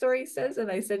bookstore, he says.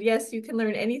 And I said, yes, you can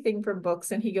learn anything from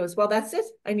books. And he goes, well, that's it.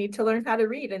 I need to learn how to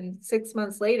read. And 6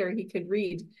 months later, he could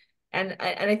read. And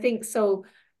I think so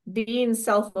being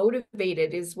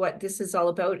self-motivated is what this is all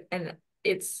about. And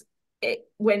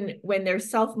when they're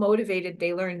self-motivated,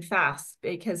 they learn fast,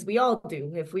 because we all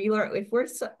do. If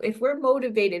we're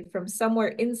motivated from somewhere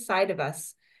inside of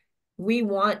us, we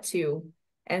want to,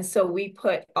 and so we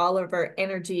put all of our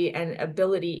energy and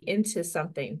ability into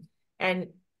something. And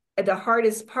the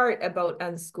hardest part about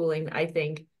unschooling, I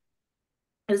think,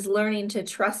 is learning to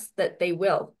trust that they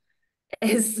will.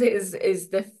 Is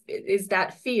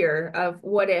that fear of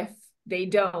what if they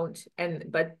don't?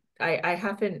 But I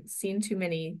haven't seen too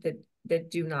many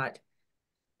that do not.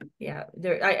 Yeah,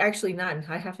 I actually none.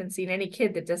 I haven't seen any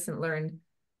kid that doesn't learn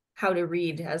how to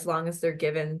read, as long as they're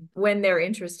given, when they're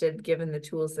interested, given the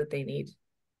tools that they need,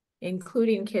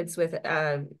 including kids with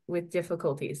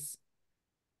difficulties.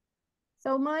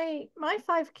 So my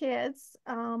 5 kids,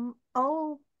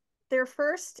 their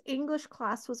first English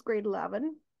class was grade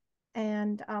 11,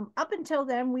 and up until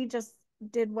then we just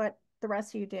did what the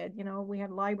rest of you did. You know, we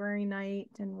had library night,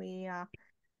 and we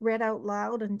read out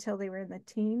loud until they were in the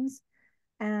teens.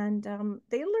 And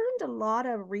they learned a lot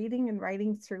of reading and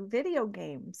writing through video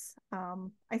games.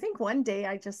 I think one day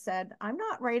I just said, I'm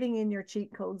not writing in your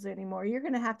cheat codes anymore. You're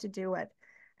going to have to do it.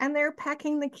 And they're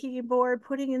pecking the keyboard,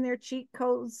 putting in their cheat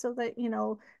codes so that, you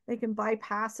know, they can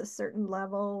bypass a certain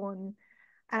level.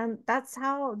 And that's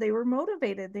how they were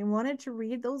motivated. They wanted to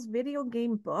read those video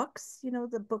game books, you know,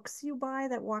 the books you buy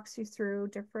that walks you through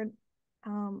different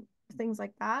things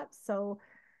like that. So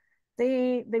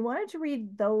they wanted to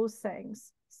read those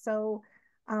things. So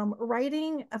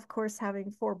writing, of course, having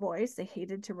 4 boys, they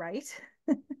hated to write.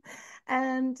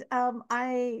 And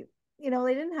they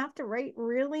didn't have to write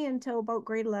really until about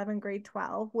grade 11, grade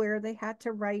 12, where they had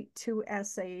to write 2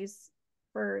 essays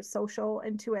for social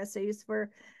and 2 essays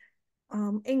for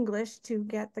English to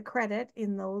get the credit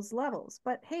in those levels.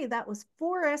 But hey, that was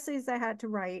 4 essays I had to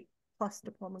write plus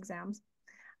diploma exams.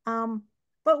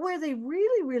 But where they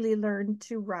really, really learned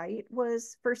to write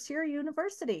was first year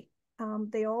university.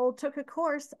 They all took a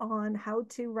course on how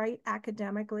to write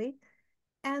academically.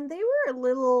 And they were a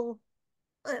little,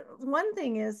 one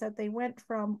thing is that they went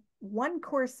from 1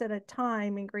 course at a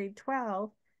time in grade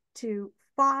 12 to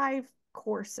 5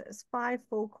 courses, 5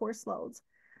 full course loads.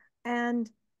 And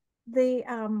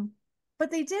but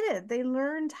they did it. They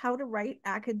learned how to write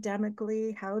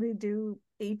academically, how to do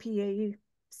APA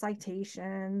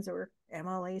citations or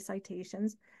MLA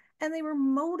citations, and they were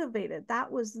motivated.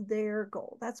 That was their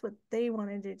goal. That's what they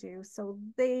wanted to do. So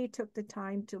they took the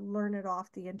time to learn it off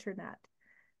the internet.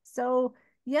 So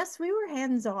yes, we were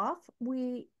hands off.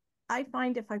 I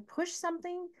find if I push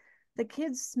something, the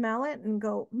kids smell it and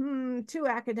go, too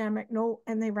academic, no,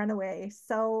 and they run away.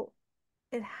 So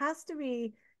it has to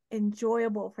be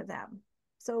enjoyable for them.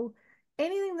 So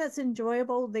anything that's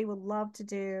enjoyable, they will love to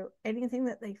do. Anything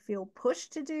that they feel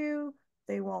pushed to do,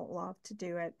 they won't love to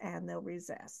do it, and they'll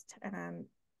resist. And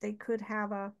they could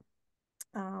have a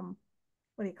what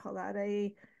do you call that?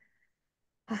 A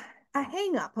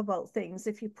hang up about things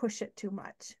if you push it too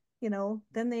much. You know,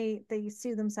 then they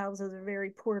see themselves as a very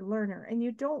poor learner, and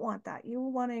you don't want that. You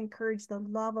want to encourage the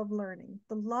love of learning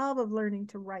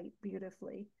to write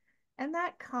beautifully. And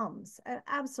that comes, it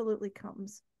absolutely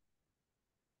comes.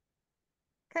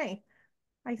 Okay,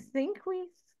 I think we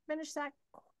finished that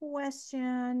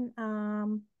question.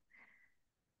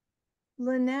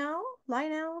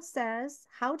 Lionel says,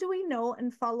 how do we know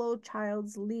and follow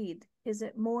child's lead? Is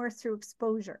it more through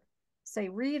exposure? Say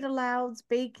read alouds,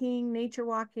 baking, nature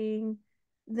walking,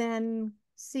 then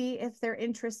see if they're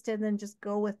interested, then just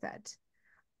go with it.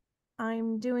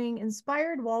 I'm doing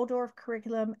inspired Waldorf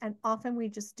curriculum, and often we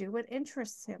just do what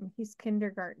interests him. He's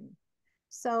kindergarten.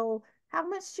 So how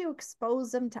much do you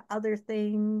expose them to other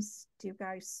things? Do you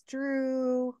guys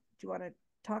strew? Do you want to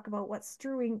talk about what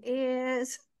strewing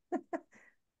is?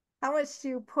 How much do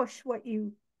you push what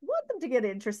you want them to get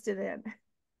interested in?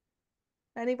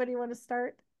 Anybody want to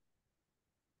start?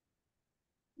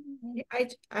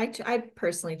 I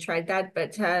personally tried that,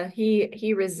 but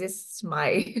he resists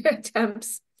my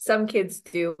attempts. Some kids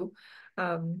do.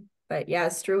 But yeah,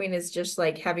 strewing is just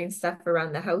like having stuff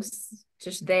around the house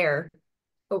just there.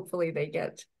 Hopefully they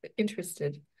get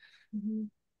interested. Mm-hmm.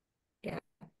 Yeah.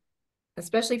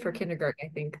 Especially for kindergarten, I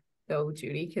think, though,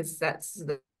 Judy, because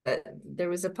there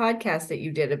was a podcast that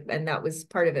you did, and that was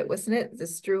part of it, wasn't it? The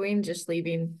strewing, just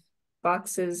leaving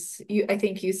boxes. I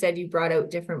think you said you brought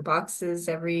out different boxes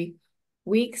every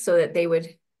week so that they would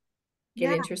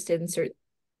get interested in certain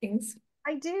things.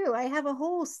 I do. I have a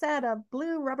whole set of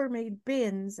blue Rubbermaid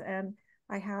bins, and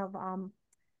I have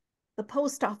the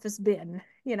post office bin,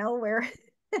 where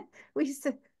we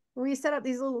set up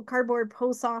these little cardboard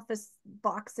post office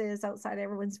boxes outside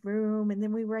everyone's room, and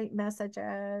then we write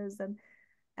messages, and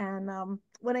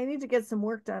when I need to get some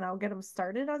work done, I'll get them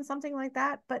started on something like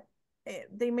that, but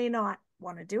they may not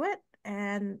want to do it,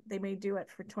 and they may do it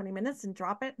for 20 minutes and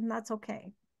drop it, and that's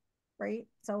okay, right?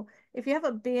 So if you have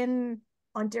a bin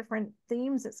on different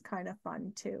themes, it's kind of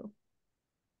fun too.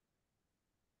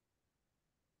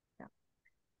 Yeah.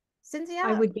 Cynthia?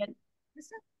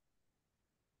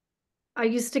 I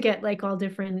used to get like all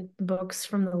different books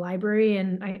from the library,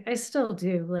 and I still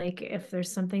do. Like if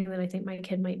there's something that I think my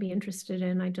kid might be interested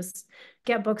in, I just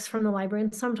get books from the library,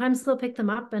 and sometimes they'll pick them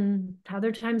up and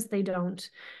other times they don't.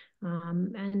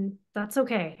 And that's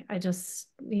okay. I just,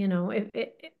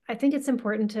 I think it's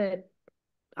important to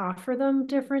offer them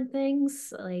different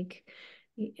things. Like,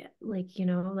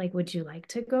 would you like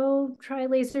to go try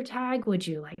laser tag? Would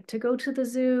you like to go to the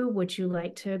zoo? Would you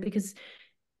like to, because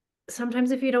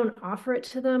sometimes if you don't offer it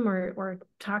to them or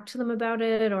talk to them about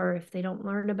it, or if they don't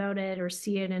learn about it or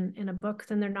see it in a book,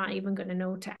 then they're not even going to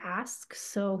know to ask.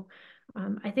 So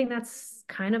I think that's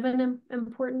kind of an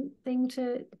important thing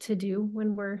to do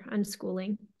when we're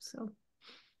unschooling. So,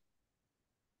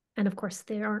 and of course,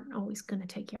 they aren't always going to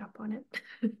take you up on it,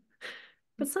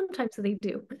 but sometimes they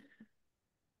do.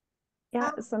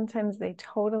 Yeah, sometimes they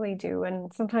totally do.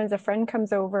 And sometimes a friend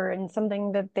comes over and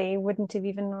something that they wouldn't have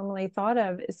even normally thought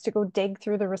of is to go dig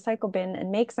through the recycle bin and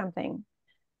make something.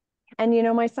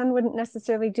 And, my son wouldn't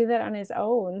necessarily do that on his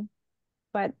own,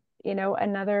 but,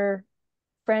 another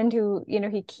friend who,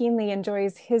 he keenly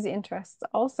enjoys his interests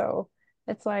also,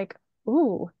 it's like,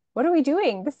 ooh, what are we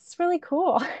doing? This is really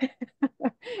cool.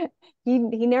 He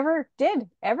never did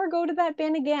ever go to that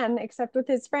bin again, except with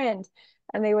his friend.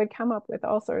 And they would come up with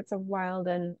all sorts of wild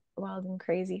and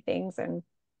crazy things. And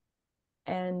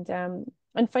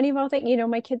funny about that,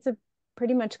 my kids have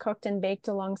pretty much cooked and baked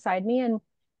alongside me. And,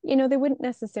 they wouldn't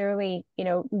necessarily,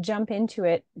 jump into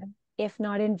it if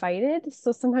not invited.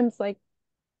 So sometimes like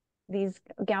these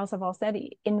gals have all said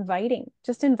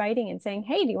just inviting and saying,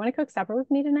 hey, do you want to cook supper with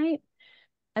me tonight?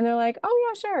 And they're like, oh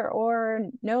yeah, sure. Or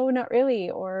no, not really.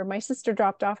 Or my sister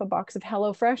dropped off a box of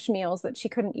HelloFresh meals that she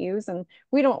couldn't use. And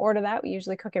we don't order that. We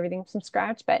usually cook everything from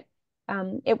scratch, but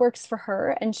it works for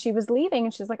her. And she was leaving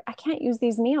and she's like, I can't use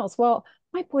these meals. Well,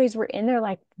 my boys were in there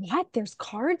like, what? There's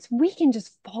cards? We can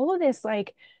just follow this.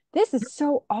 Like, this is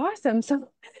so awesome. So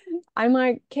I'm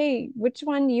like, okay, which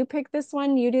one? You pick this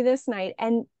one, you do this night.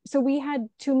 And so we had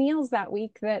 2 meals that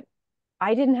week that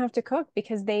I didn't have to cook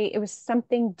because it was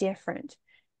something different,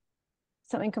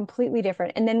 something completely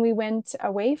different. And then we went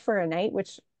away for a night,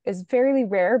 which is fairly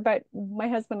rare, but my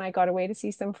husband and I got away to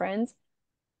see some friends.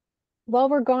 While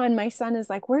we're gone, my son is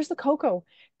like, where's the cocoa?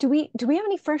 Do we have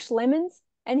any fresh lemons?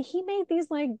 And he made these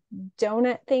like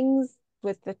donut things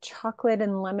with the chocolate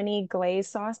and lemony glaze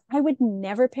sauce. I would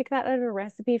never pick that out of a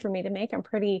recipe for me to make. I'm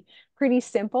pretty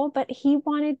simple, but he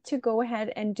wanted to go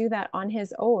ahead and do that on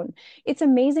his own. It's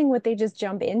amazing what they just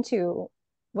jump into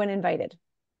when invited.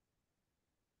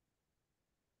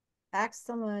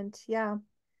 Excellent. Yeah.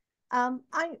 Carly,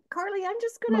 I'm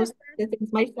just gonna Most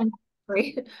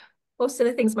of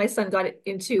the things my son got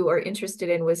into or interested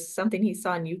in was something he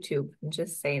saw on YouTube. I'm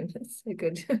just saying that's a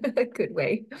good a good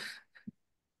way.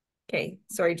 Okay,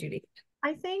 sorry, Judy.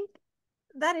 I think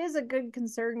that is a good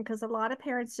concern because a lot of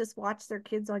parents just watch their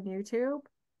kids on YouTube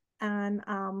and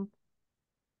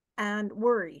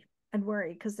worry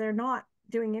because they're not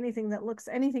doing anything that looks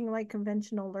anything like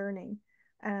conventional learning.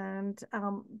 And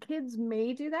kids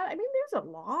may do that. I mean, there's a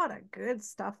lot of good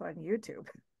stuff on YouTube.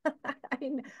 I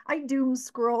mean, I doom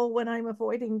scroll when I'm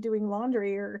avoiding doing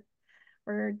laundry or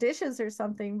dishes or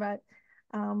something, but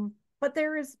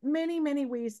there is many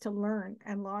ways to learn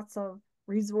and lots of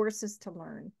resources to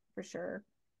learn for sure.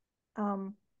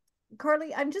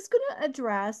 Carly, I'm just going to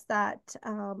address that.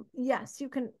 Yes, you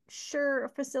can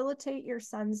sure facilitate your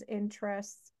son's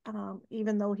interests,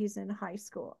 even though he's in high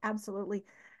school. Absolutely.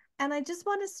 And I just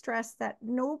want to stress that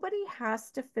nobody has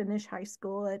to finish high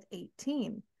school at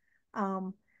 18.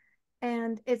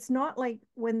 And it's not like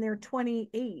when they're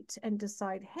 28 and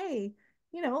decide, hey,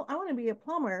 I want to be a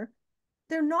plumber.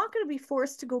 They're not going to be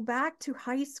forced to go back to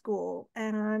high school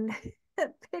and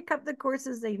pick up the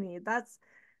courses they need.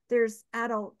 There's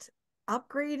adult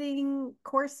upgrading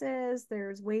courses.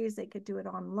 There's ways they could do it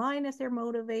online if they're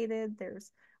motivated.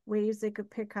 There's ways they could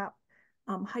pick up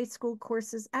high school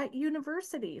courses at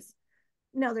universities.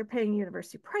 Now they're paying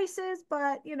university prices,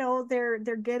 but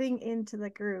they're getting into the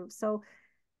groove. So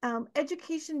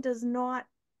education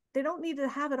they don't need to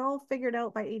have it all figured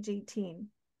out by age 18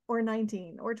 or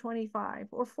 19 or 25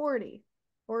 or 40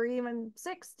 or even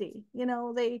 60.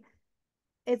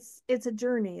 It's a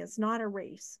journey. It's not a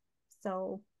race.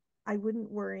 So I wouldn't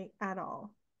worry at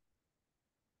all.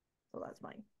 So that's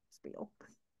my spiel.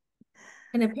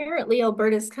 And apparently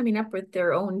Alberta's coming up with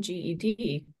their own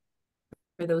GED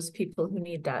for those people who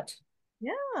need that.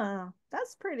 Yeah,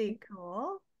 that's pretty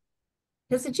cool.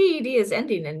 Because the GED is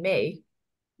ending in May.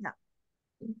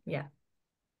 Yeah.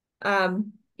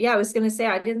 Yeah, I was going to say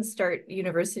I didn't start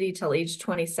university till age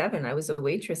 27. I was a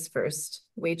waitress first.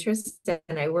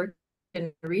 And I worked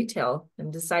in retail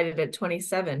and decided at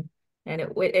 27.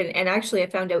 And actually I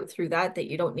found out through that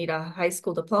you don't need a high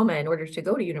school diploma in order to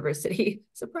go to university.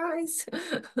 Surprise.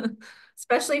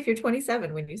 Especially if you're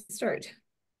 27 when you start.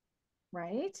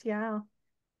 Right? Yeah.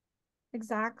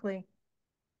 Exactly.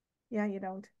 Yeah, you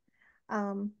don't.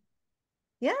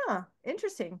 Yeah,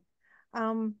 interesting.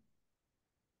 Do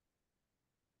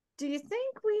you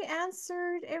think we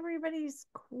answered everybody's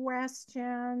questions?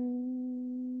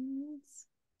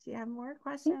 Do you have more I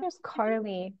questions? think there's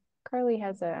Carly. Carly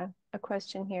has a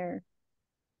question here.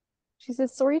 She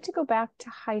says, sorry to go back to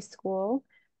high school.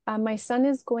 My son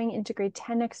is going into grade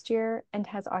 10 next year and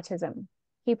has autism.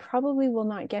 He probably will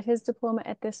not get his diploma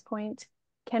at this point.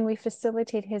 Can we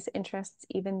facilitate his interests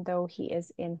even though he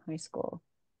is in high school?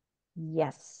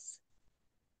 Yes.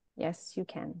 Yes, you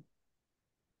can.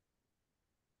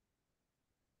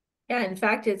 Yeah, in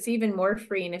fact, it's even more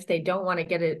freeing if they don't want to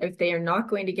get it, if they are not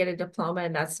going to get a diploma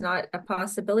and that's not a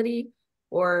possibility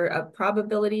or a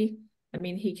probability. I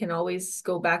mean, he can always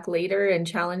go back later and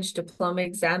challenge diploma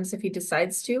exams if he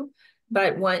decides to.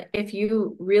 But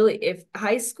if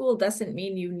high school doesn't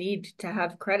mean you need to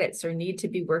have credits or need to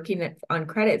be working on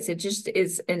credits, it just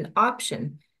is an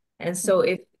option. And so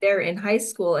if they're in high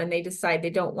school and they decide they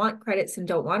don't want credits and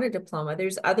don't want a diploma,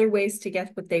 there's other ways to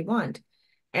get what they want.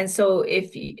 And so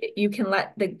if you can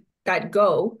let that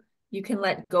go, you can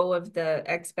let go of the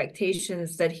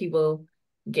expectations that he will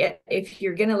get. If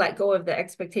you're going to let go of the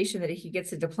expectation that he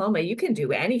gets a diploma, you can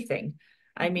do anything.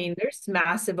 I mean, there's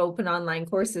massive open online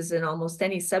courses in almost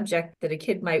any subject that a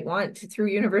kid might want through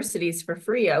universities for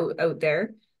free out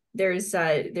there. There's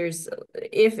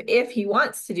if he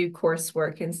wants to do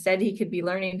coursework, instead he could be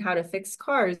learning how to fix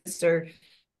cars or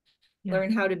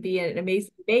learn how to be an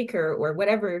amazing baker or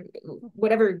whatever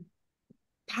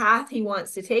path he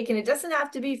wants to take. And it doesn't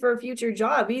have to be for a future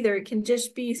job either. It can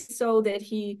just be so that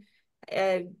he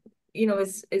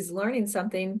is learning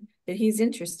something that he's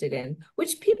interested in,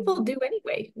 which people do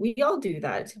anyway. We all do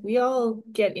that. We all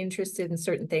get interested in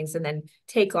certain things and then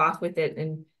take off with it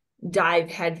and dive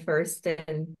headfirst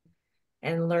and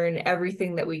learn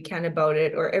everything that we can about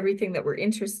it or everything that we're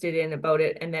interested in about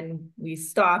it. And then we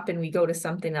stop and we go to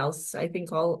something else. I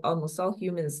think almost all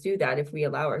humans do that if we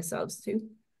allow ourselves to.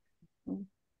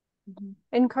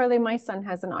 And Carly, my son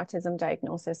has an autism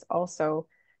diagnosis also,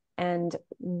 and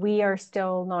we are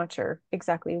still not sure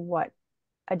exactly what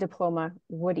a diploma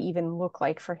would even look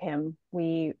like for him.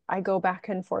 I go back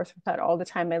and forth with that all the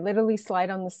time. I literally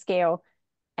slide on the scale,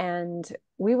 and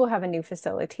we will have a new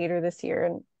facilitator this year,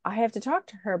 and I have to talk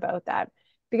to her about that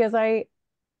because I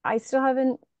still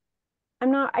haven't,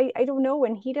 I don't know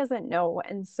and he doesn't know.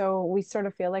 And so we sort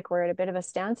of feel like we're at a bit of a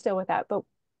standstill with that. But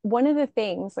one of the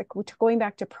things, like going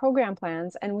back to program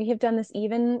plans, and we have done this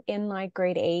even in like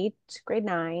grade 8, grade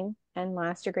 9, and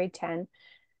last year grade 10,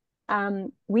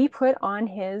 we put on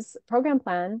his program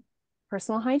plan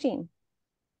personal hygiene,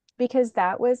 because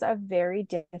that was a very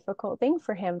difficult thing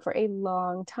for him for a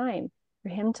long time, for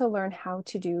him to learn how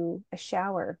to do a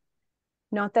shower.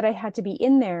 Not that I had to be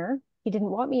in there. He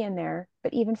didn't want me in there,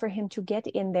 but even for him to get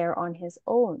in there on his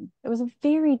own, it was a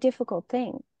very difficult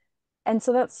thing. And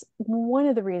so that's one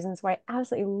of the reasons why I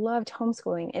absolutely loved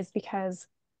homeschooling, is because,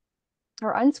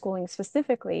 or unschooling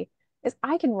specifically, is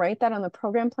I can write that on the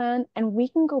program plan and we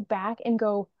can go back and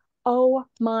go, oh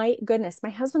my goodness.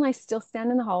 My husband and I still stand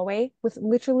in the hallway with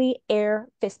literally air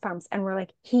fist pumps. And we're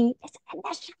like, he is in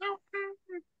the shower.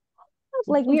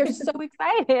 Like, we are so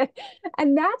excited.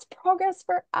 And that's progress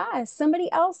for us.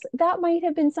 Somebody else, that might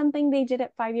have been something they did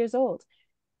at 5 years old.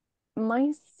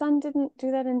 My son didn't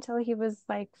do that until he was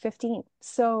like 15.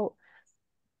 So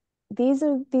these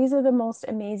are the most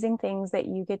amazing things that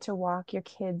you get to walk your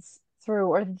kids through,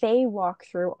 or they walk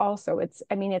through also. It's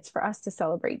for us to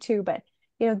celebrate too, but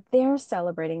they're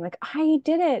celebrating, like, I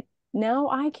did it. Now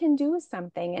I can do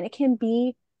something. And it can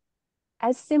be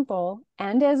as simple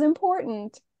and as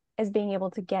important as being able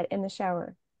to get in the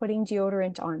shower, putting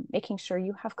deodorant on, making sure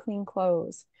you have clean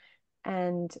clothes,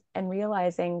 and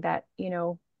realizing that,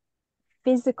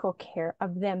 physical care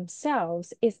of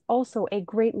themselves is also a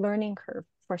great learning curve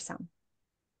for some.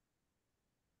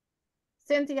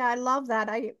 Cynthia, I love that.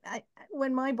 I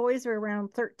when my boys were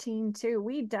around 13 too,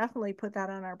 we definitely put that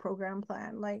on our program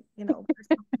plan. Like,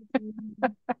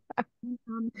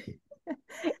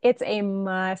 It's a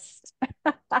must.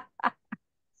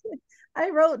 I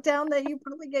wrote down that you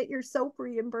probably get your soap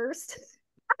reimbursed.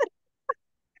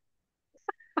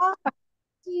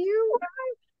 Do you?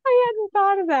 I hadn't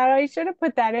thought of that. I should have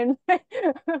put that in.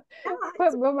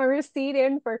 Put my receipt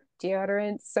in for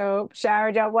deodorant, soap,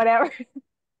 shower gel, whatever.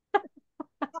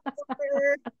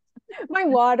 My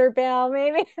water bill,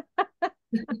 maybe. Why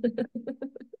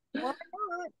not?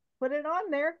 Put it on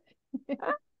there.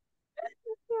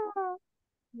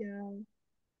 Yeah,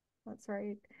 that's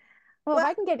right. Well, if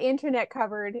I can get internet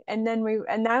covered, and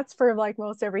that's for like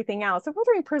most everything else. If we're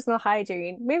doing personal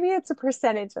hygiene, maybe it's a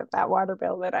percentage of that water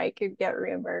bill that I could get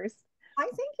reimbursed. I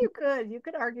think you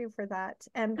could argue for that.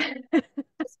 And just want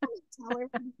to tell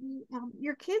everybody,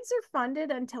 your kids are funded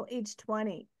until age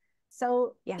 20.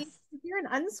 So yes, if you're an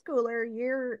unschooler,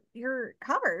 you're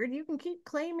covered. You can keep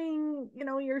claiming,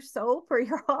 your soap or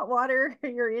your hot water or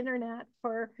your internet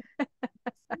for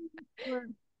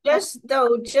Just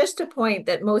a point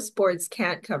that most boards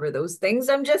can't cover those things.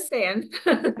 I'm just saying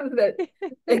that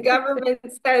the government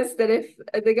says that if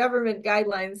the government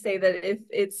guidelines say that if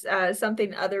it's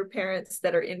something other parents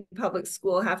that are in public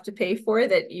school have to pay for,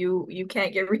 that you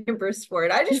can't get reimbursed for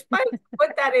it. I just might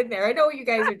put that in there. I know you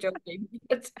guys are joking,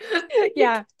 but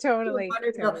yeah, totally.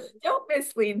 Don't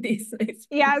mislead these nice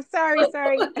people. Yeah, sorry.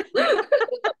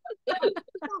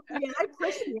 Yeah, I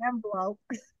pushed the envelope.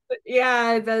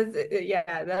 Yeah,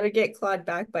 that'll get clawed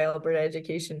back by Alberta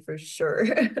education for sure.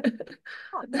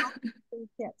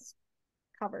 Kids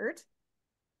covered,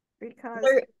 because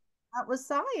that was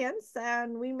science,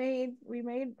 and we made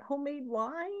homemade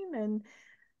wine, and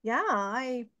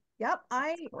I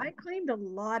claimed a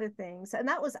lot of things, and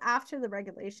that was after the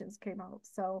regulations came out.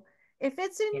 So if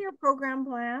it's in your program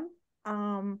plan,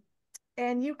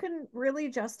 and you can really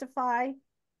justify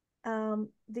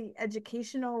the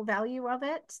educational value of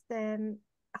it, then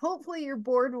hopefully your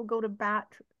board will go to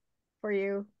bat for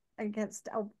you against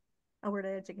Alberta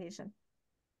education.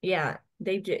 Yeah,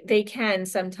 they can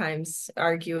sometimes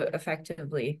argue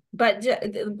effectively, but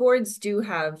the boards do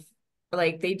have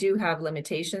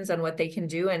limitations on what they can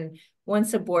do. And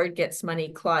once a board gets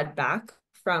money clawed back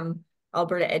from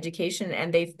Alberta education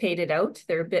and they've paid it out,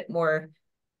 they're a bit more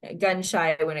gun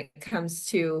shy when it comes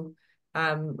to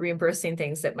reimbursing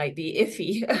things that might be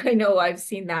iffy. I know I've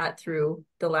seen that through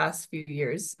the last few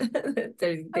years. I wonder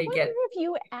if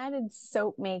you added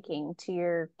soap making to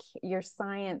your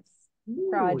science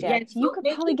project. You could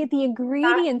probably get the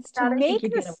ingredients to make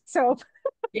the soap.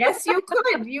 Yes, you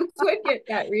could. You could get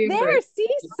that reimbursed. There, see,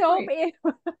 soap.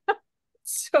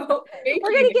 So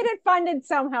we're gonna get it funded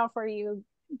somehow for you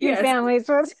families.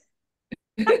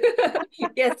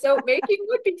 Yeah, soap making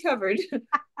would be covered.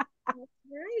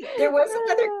 There was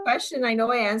another question. I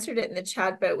know I answered it in the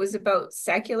chat, but it was about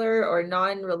secular or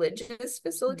non-religious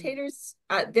facilitators.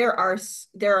 There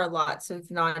are lots of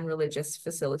non-religious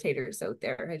facilitators out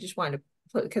there. I just wanted to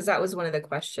put, because that was one of the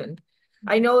questions.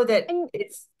 I know that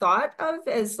it's thought of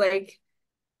as like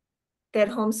that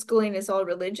homeschooling is all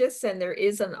religious, and there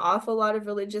is an awful lot of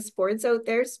religious boards out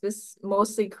there,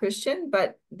 mostly Christian,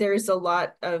 but there's a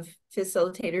lot of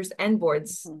facilitators and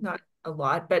boards, not a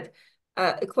lot, but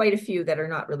quite a few that are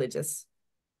not religious.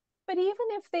 But even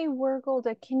if they were,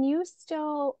 Golda, can you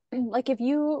still, like if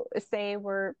you say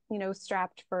were,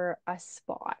 strapped for a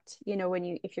spot,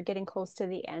 if you're getting close to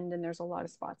the end and there's a lot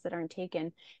of spots that aren't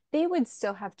taken, they would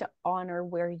still have to honor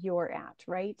where you're at,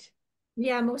 right?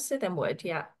 Yeah, most of them would.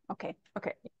 Yeah. Okay.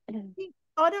 Okay.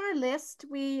 On our list,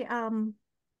 we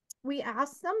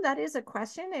asked them, that is a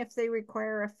question, if they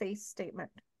require a faith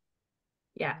statement.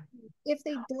 Yeah. If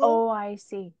they don't, Oh, I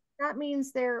see. that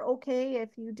means they're okay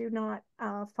if you do not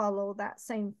follow that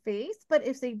same faith. But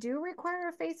if they do require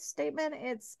a faith statement,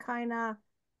 it's kind of,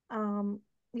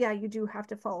 yeah, you do have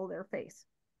to follow their faith.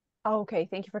 Oh, okay.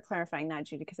 Thank you for clarifying that,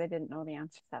 Judy, because I didn't know the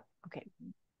answer to that. Okay.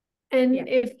 And Yeah.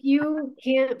 if you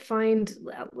can't find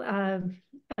a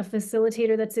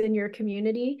facilitator that's in your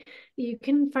community, you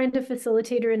can find a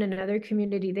facilitator in another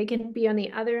community. They can be on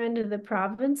the other end of the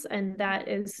province, and that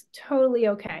is totally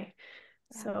okay.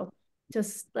 Yeah. So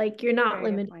just like you're not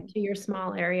Very limited fine. to your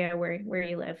small area where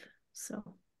you live. So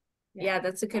Yeah,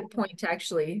 that's a good point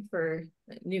actually for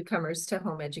newcomers to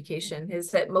home education,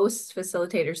 is that most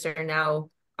facilitators are now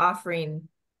offering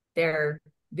their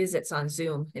visits on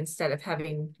Zoom instead of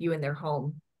having you in their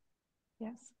home.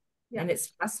 Yes. And it's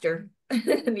faster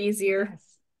and easier. Yes.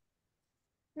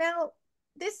 Now,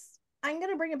 I'm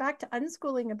going to bring it back to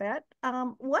unschooling a bit.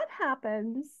 What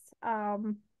happens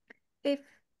if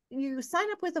you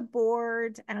sign up with a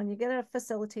board and you get a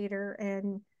facilitator,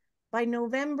 and by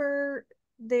November,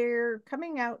 they're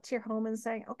coming out to your home and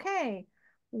saying, okay,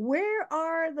 where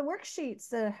are the worksheets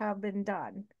that have been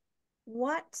done?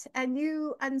 And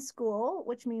you unschool,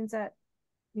 which means that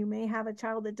you may have a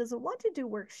child that doesn't want to do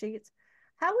worksheets.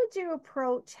 How would you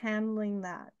approach handling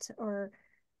that? Or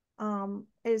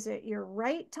is it your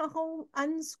right to home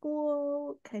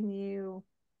unschool? Can you,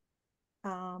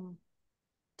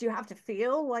 do you have to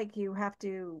feel like you have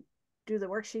to do the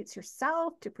worksheets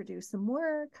yourself to produce some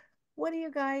work? What do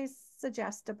you guys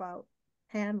suggest about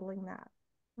handling that?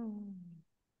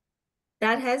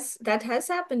 That has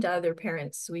happened to other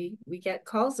parents. We get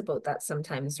calls about that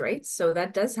sometimes, right? So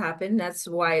that does happen. That's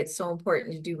why it's so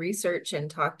important to do research and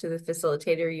talk to the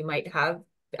facilitator you might have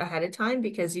ahead of time,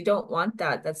 because you don't want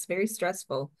that. That's very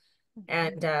stressful.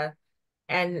 And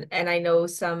I know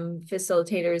some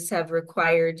facilitators have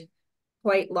required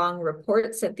quite long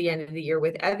reports at the end of the year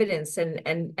with evidence,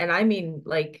 and I mean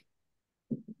like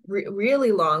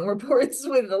really long reports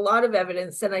with a lot of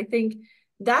evidence. And I think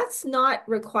that's not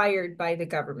required by the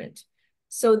government.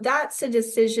 So that's a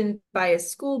decision by a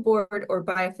school board or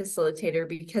by a facilitator,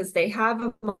 because they have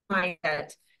a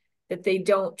mindset that they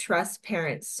don't trust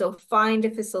parents. So find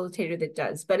a facilitator that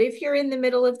does. But if you're in the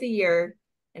middle of the year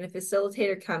and a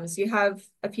facilitator comes, you have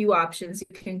a few options.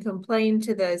 You can complain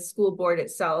to the school board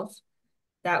itself.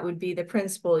 That would be the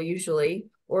principal usually,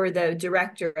 or the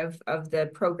director of the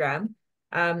program,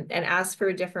 and ask for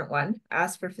a different one.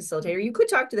 Ask for facilitator. You could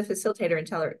talk to the facilitator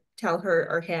and tell her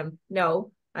or him,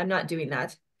 no, I'm not doing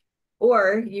that.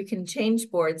 Or you can change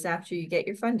boards after you get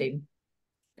your funding,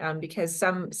 because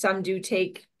some do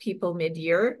take people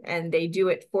mid-year, and they do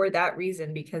it for that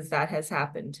reason, because that has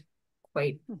happened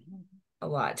quite a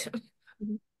lot.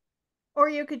 Or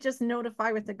you could just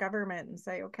notify with the government and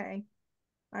say, okay,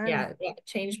 Yeah,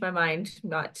 changed my mind.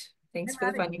 Not thanks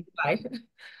for the funding. Bye.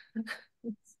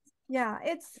 Yeah,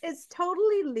 it's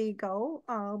totally legal.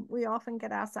 We often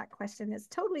get asked that question. It's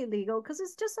totally legal because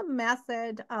it's just a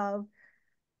method of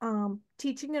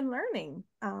teaching and learning.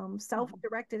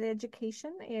 Self-directed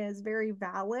education is very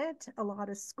valid. A lot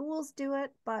of schools do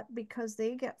it, but because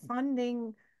they get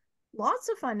funding, lots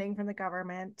of funding from the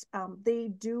government, they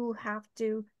do have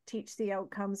to teach the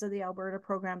outcomes of the Alberta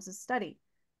programs of study.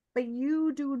 But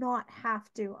you do not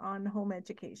have to on home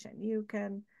education. You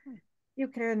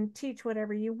can teach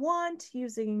whatever you want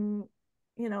using,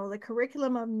 the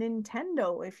curriculum of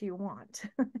Nintendo if you want,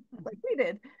 like we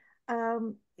did.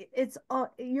 It's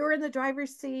you're in the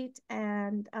driver's seat,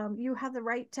 and you have the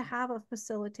right to have a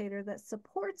facilitator that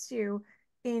supports you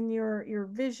in your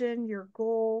vision, your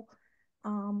goal,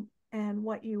 and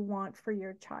what you want for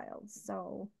your child.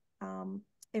 So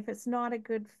if it's not a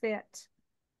good fit,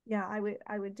 yeah,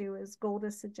 I would do as Golda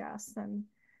suggests, and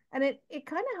it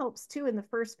kind of helps too in the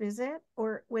first visit,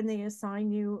 or when they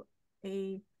assign you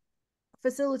a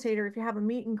facilitator, if you have a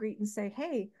meet and greet and say,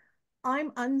 hey,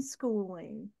 I'm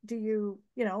unschooling. Do you,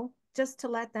 just to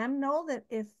let them know that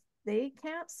if they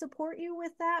can't support you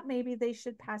with that, maybe they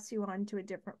should pass you on to a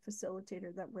different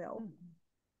facilitator that will.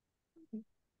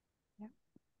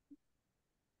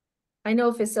 I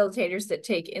know facilitators that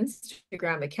take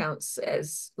Instagram accounts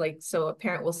as so a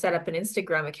parent will set up an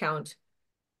Instagram account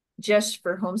just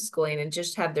for homeschooling and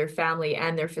just have their family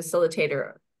and their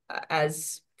facilitator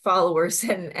as followers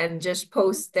and just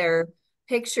post their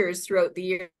pictures throughout the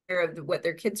year of what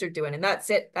their kids are doing. And that's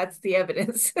it. That's the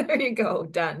evidence. There you go.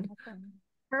 Done.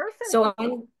 Perfect. So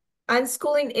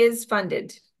unschooling is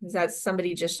funded. That's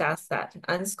somebody just asked that.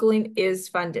 Unschooling is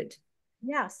funded.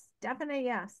 Yes, definitely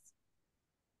yes.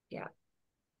 Yeah.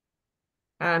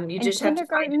 You And just have to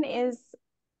find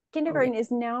kindergarten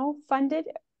is now funded,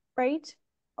 right?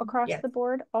 Across Yes. the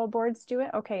board, all boards do it.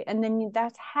 Okay, and then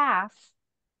that's half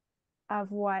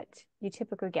of what you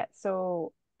typically get.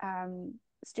 So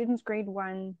students grade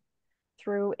 1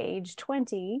 through age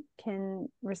 20 can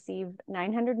receive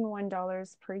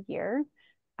 $901 per year.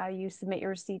 You submit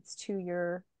your receipts to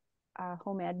your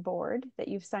home ed board that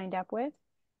you've signed up with,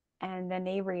 and then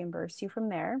they reimburse you from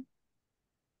there.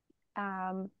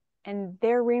 And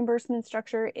their reimbursement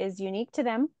structure is unique to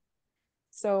them.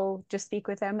 So just speak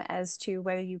with them as to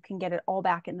whether you can get it all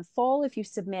back in the fall if you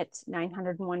submit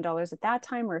 $901 at that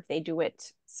time, or if they do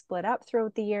it split up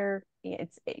throughout the year.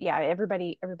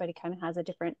 Everybody kind of has a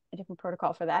different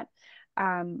protocol for that.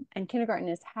 And kindergarten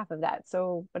is half of that.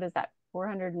 So what is that?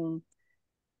 $450.50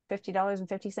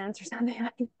 or something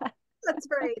like that. That's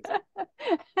great.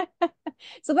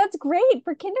 So that's great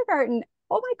for kindergarten.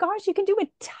 Oh my gosh, you can do a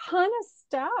ton of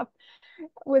stuff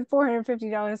with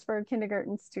 $450 for a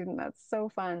kindergarten student. That's so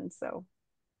fun. So,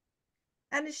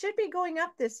 and it should be going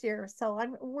up this year. So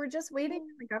we're just waiting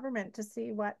for the government to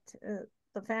see what the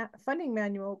funding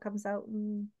manual comes out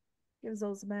and gives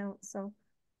those amounts. So,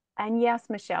 and yes,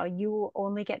 Michelle, you will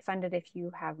only get funded if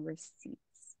you have receipts.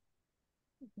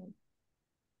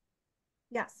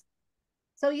 Yes.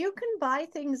 So you can buy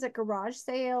things at garage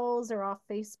sales or off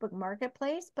Facebook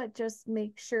Marketplace, but just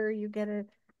make sure you get a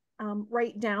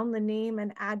write down the name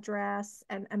and address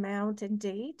and amount and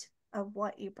date of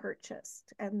what you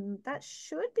purchased. And that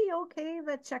should be okay,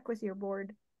 but check with your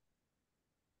board.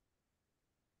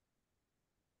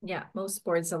 Yeah, most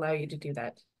boards allow you to do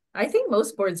that. I think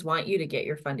most boards want you to get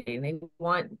your funding. They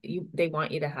want you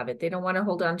to have it. They don't want to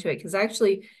hold on to it, because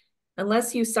actually,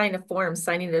 unless you sign a form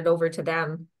signing it over to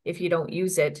them, if you don't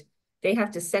use it, they have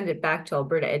to send it back to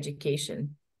Alberta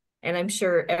Education. And I'm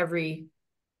sure every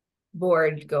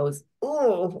board goes,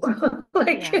 oh,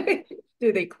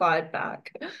 do they claw it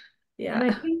back? Yeah.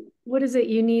 And I think, what is it?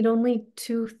 You need only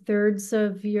 2/3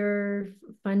 of your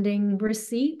funding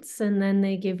receipts, and then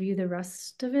they give you the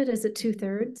rest of it. Is it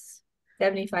 2/3?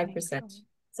 75%.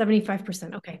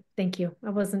 75%. Okay, thank you. I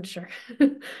wasn't sure.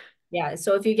 Yeah,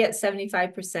 so if you get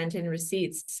 75% in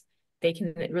receipts, they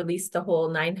can release the whole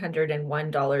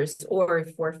 $901 or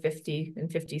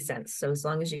 $450.50. So as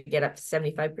long as you get up to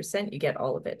 75%, you get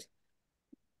all of it.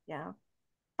 Yeah.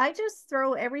 I just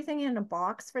throw everything in a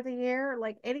box for the year,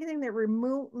 like anything that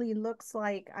remotely looks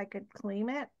like I could claim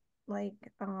it, like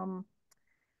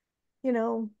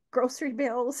grocery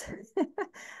bills,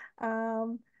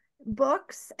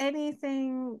 books,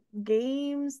 anything,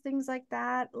 games, things like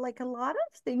that. Like a lot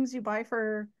of things you buy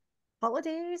for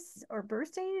holidays or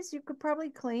birthdays, you could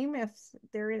probably claim if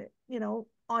they're,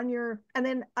 on your, and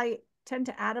then I tend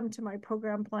to add them to my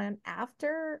program plan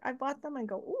after I bought them and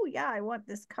go, oh yeah, I want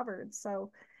this covered.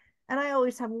 So, and I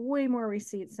always have way more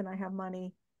receipts than I have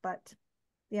money, but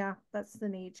yeah, that's the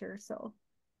nature. So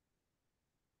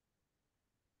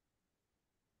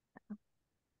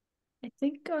I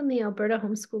think on the Alberta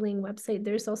homeschooling website,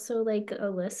 there's also like a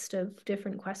list of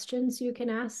different questions you can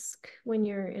ask when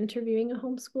you're interviewing a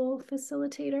homeschool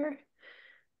facilitator.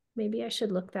 Maybe I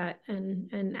should look that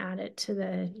and add it to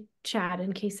the chat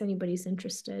in case anybody's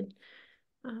interested.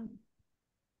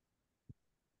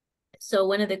 So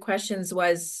one of the questions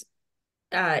was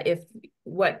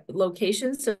what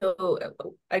location. So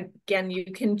again, you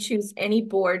can choose any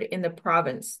board in the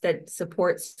province that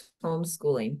supports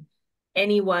homeschooling.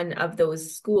 Any one of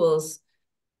those schools,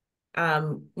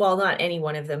 well, not any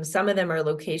one of them. Some of them are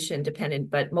location dependent,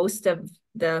 but most of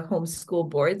the homeschool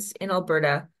boards in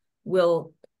Alberta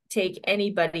will take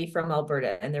anybody from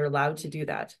Alberta, and they're allowed to do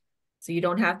that. So you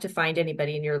don't have to find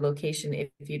anybody in your location if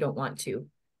you don't want to,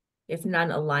 if none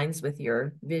aligns with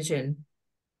your vision.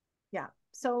 yeah.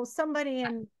 So somebody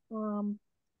in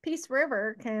Peace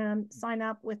River can sign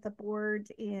up with the board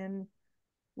in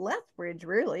Lethbridge,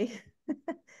 really.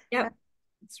 Yeah,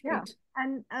 that's right. Yeah.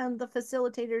 And the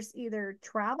facilitators either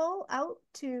travel out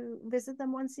to visit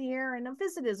them once a year, and a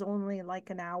visit is only like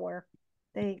an hour.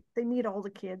 They meet all the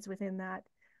kids within that,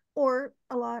 or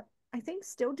a lot, I think,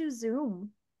 still do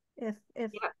Zoom. If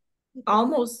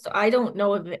Almost, I don't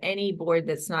know of any board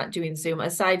that's not doing Zoom,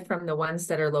 aside from the ones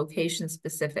that are location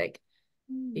specific,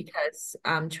 because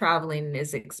traveling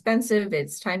is expensive,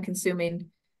 it's time consuming,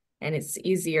 and it's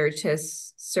easier to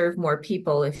serve more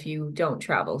people if you don't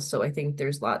travel. So I think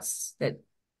there's lots that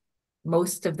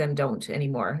most of them don't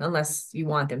anymore, unless you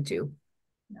want them to.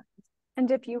 And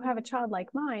if you have a child like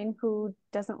mine who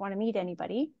doesn't want to meet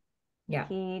anybody, Yeah.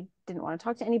 he didn't want to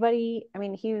talk to anybody. I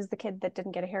mean, he was the kid that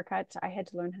didn't get a haircut. I had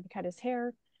to learn how to cut his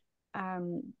hair.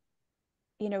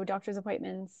 You know, doctor's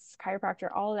appointments, chiropractor,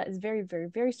 all of that is very, very,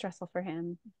 very stressful for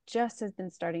him. Just has been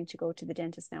starting to go to the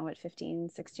dentist now at 15,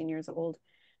 16 years old.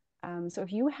 So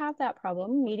if you have that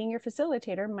problem, meeting your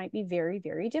facilitator might be very,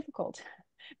 very difficult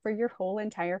for your whole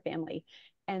entire family.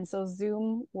 And so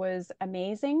Zoom was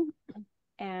amazing.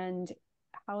 And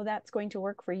how that's going to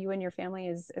work for you and your family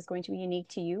is going to be unique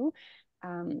to you.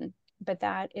 But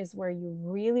that is where you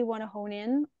really want to hone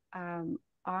in.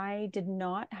 I did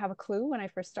not have a clue when I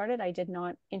first started. I did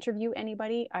not interview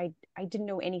anybody. I didn't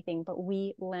know anything, but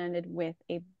we landed with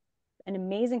an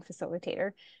amazing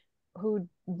facilitator who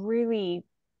really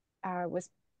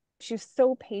she was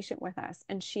so patient with us.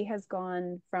 And she has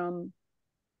gone from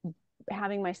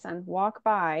having my son walk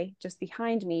by just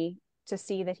behind me to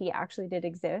see that he actually did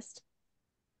exist,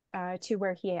 to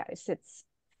where he sits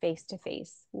face to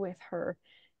face with her.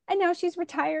 And now she's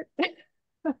retired.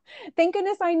 Thank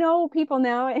goodness I know people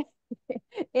now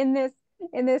in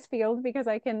this field, because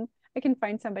I can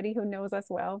find somebody who knows us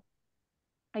well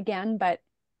again. But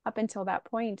up until that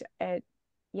point, it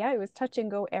was touch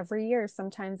and go every year.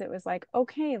 Sometimes it was like,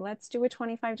 okay, let's do a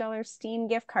 $25 Steam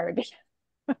gift card.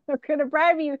 I'm gonna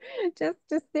bribe you just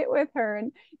to sit with her.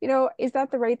 And is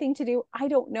that the right thing to do? I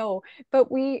don't know, but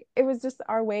it was just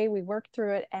our way. We worked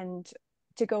through it, and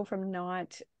to go from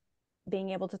not being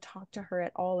able to talk to her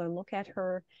at all or look at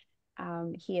her,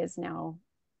 he is now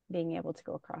being able to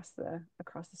go across the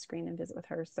screen and visit with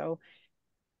her. So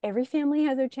every family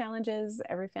has their challenges,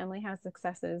 every family has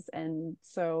successes, and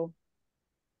so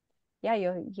yeah,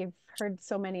 you've heard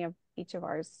so many of each of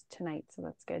ours tonight, so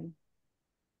that's good.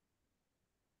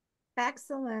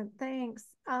 Excellent, thanks.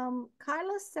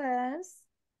 Kyla says,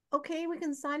 okay, we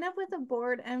can sign up with a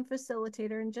board and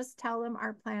facilitator and just tell them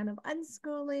our plan of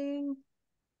unschooling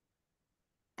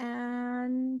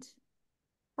and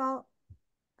well,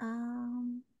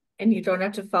 and you don't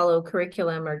have to follow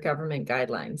curriculum or government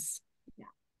guidelines.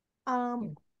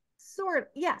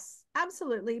 Yes,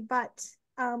 absolutely. But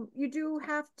you do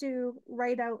have to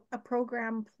write out a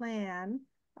program plan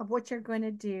of what you're going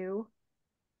to do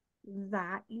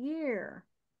that year.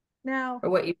 Now, or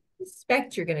what you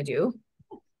expect you're going to do.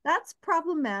 That's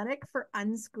problematic for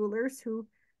unschoolers who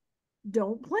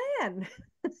don't plan.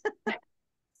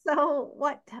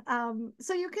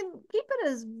 So you can keep it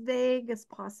as vague as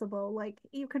possible. Like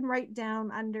you can write down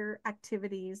under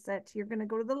activities that you're going to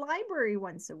go to the library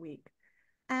once a week.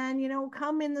 And,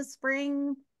 come in the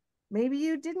spring, maybe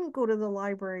you didn't go to the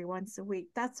library once a week.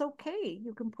 That's okay.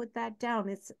 You can put that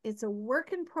down. It's a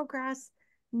work in progress.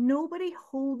 Nobody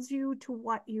holds you to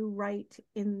what you write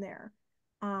in there.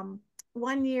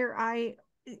 One year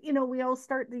we all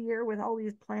start the year with all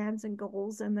these plans and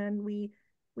goals, and then we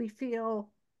feel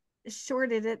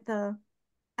shorted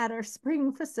at our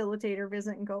spring facilitator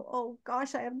visit and go, oh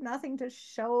gosh, I have nothing to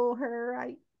show her.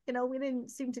 We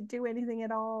didn't seem to do anything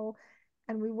at all.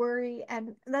 And we worry,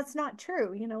 and that's not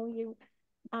true.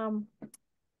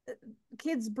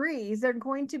 Kids breathe, they're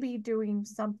going to be doing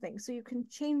something. So you can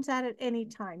change that at any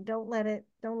time. Don't let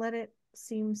it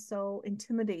seem so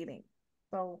intimidating.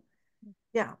 So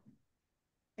yeah.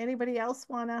 Anybody else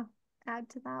want to add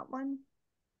to that one?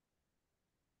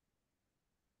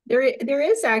 There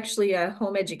is actually a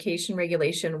home education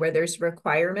regulation where there's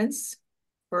requirements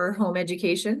for home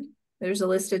education. There's a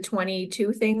list of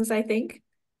 22 things, I think.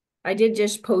 I did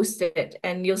just post it,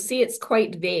 and you'll see it's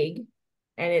quite vague,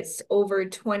 and it's over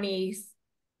 20,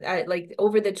 like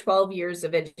over the 12 years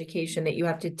of education that you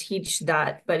have to teach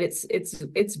that, but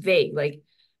it's vague. Like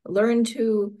learn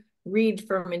to read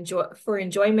for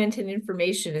enjoyment and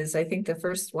information is, I think, the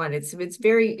first one.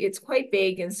 It's quite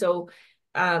vague, and so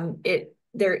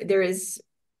there is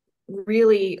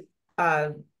really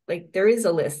there is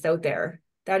a list out there.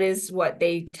 That is what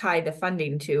they tie the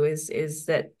funding to, is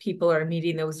that people are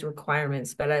meeting those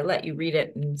requirements. But I let you read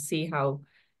it and see how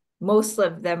most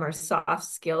of them are soft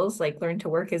skills, like learn to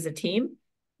work as a team.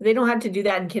 They don't have to do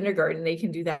that in kindergarten. They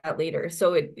can do that later.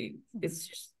 So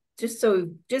it's just so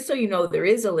you know, there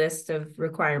is a list of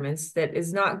requirements that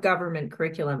is not government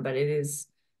curriculum, but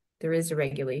there is a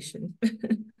regulation.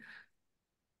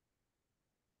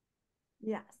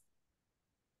 Yes.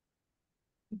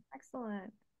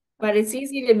 Excellent. But it's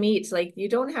easy to meet. Like you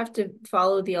don't have to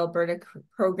follow the Alberta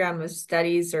program of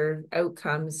studies or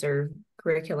outcomes or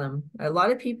curriculum. A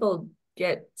lot of people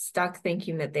get stuck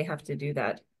thinking that they have to do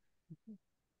that.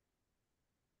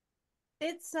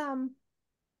 It's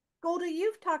Golda,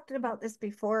 you've talked about this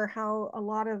before, how a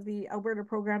lot of the Alberta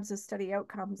programs of study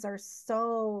outcomes are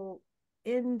so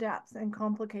in-depth and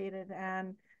complicated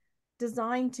and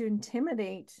designed to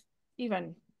intimidate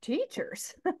even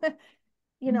teachers,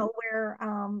 you know, where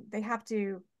they have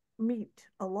to meet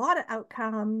a lot of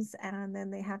outcomes and then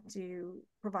they have to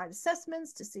provide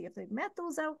assessments to see if they've met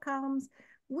those outcomes.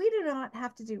 We do not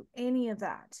have to do any of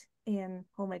that in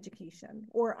home education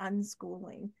or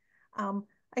unschooling.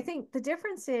 I think the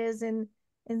difference is in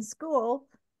school,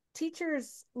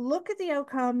 teachers look at the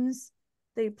outcomes,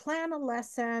 they plan a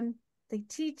lesson, they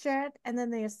teach it, and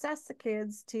then they assess the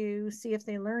kids to see if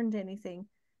they learned anything.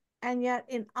 And yet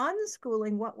in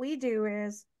unschooling, what we do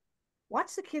is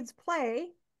watch the kids play,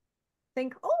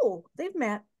 think, oh, they've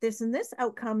met this and this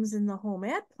outcomes in the home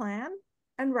ed plan,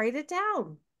 and write it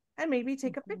down and maybe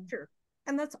take a picture.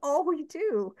 And that's all we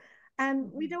do.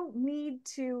 And we don't need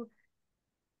to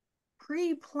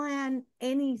pre-plan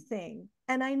anything.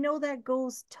 And I know that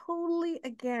goes totally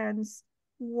against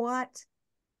what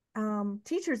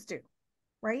teachers do,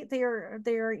 right? They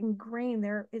are ingrained.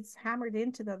 It's hammered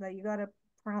into them that you got to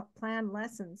plan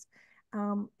lessons.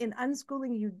 In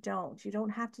unschooling, you don't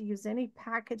have to use any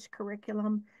packaged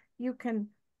curriculum. You can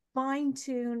fine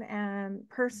tune and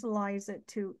personalize it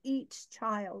to each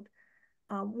child,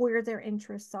 where their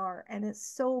interests are. And it's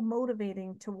so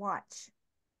motivating to watch,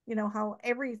 you know, how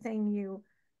everything you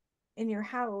in your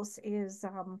house is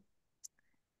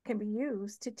can be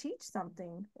used to teach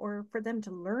something or for them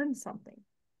to learn something.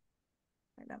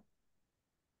 I know.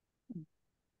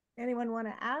 Anyone want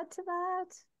to add to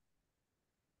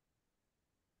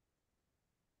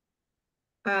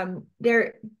that?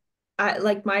 There,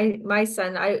 like my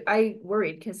son, I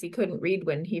worried because he couldn't read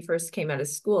when he first came out of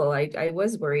school. I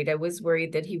was worried. I was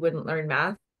worried that he wouldn't learn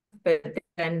math. But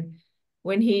then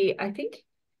when I think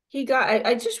he got,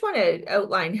 I just want to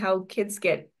outline how kids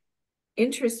get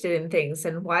interested in things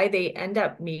and why they end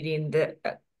up meeting they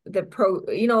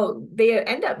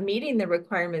end up meeting the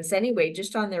requirements anyway,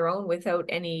 just on their own without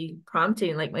any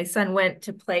prompting. Like my son went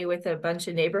to play with a bunch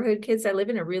of neighborhood kids. I live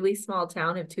in a really small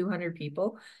town of 200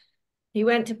 people. He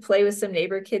went to play with some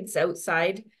neighbor kids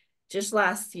outside just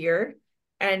last year.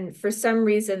 And for some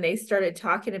reason, they started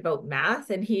talking about math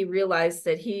and he realized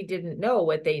that he didn't know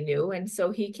what they knew. And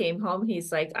so he came home.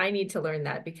 He's like, I need to learn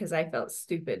that because I felt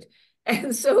stupid.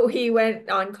 And so he went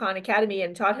on Khan Academy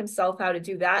and taught himself how to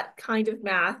do that kind of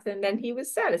math. And then he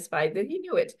was satisfied that he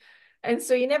knew it. And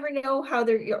so you never know how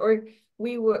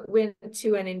we went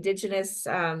to an Indigenous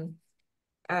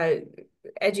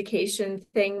education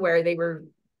thing where they were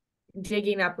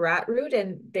digging up rat root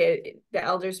and the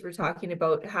elders were talking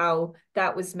about how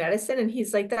that was medicine. And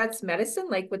he's like, that's medicine,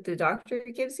 like what the doctor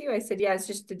gives you? I said, yeah, it's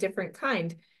just a different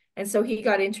kind. And so he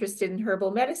got interested in herbal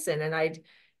medicine. And I'd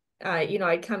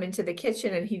come into the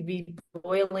kitchen and he'd be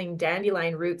boiling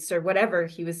dandelion roots or whatever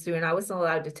he was doing. I wasn't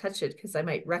allowed to touch it because I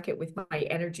might wreck it with my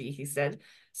energy, he said.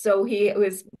 So he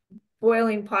was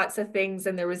boiling pots of things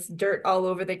and there was dirt all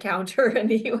over the counter and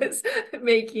he was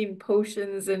making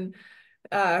potions and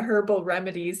herbal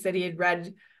remedies that he had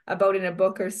read about in a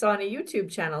book or saw on a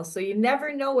YouTube channel. So you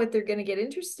never know what they're going to get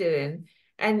interested in.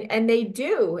 And they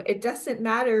do. It doesn't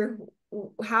matter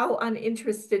how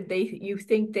uninterested you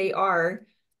think they are.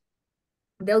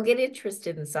 They'll get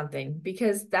interested in something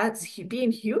because that's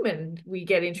being human. We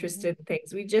get interested in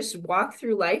things. We just walk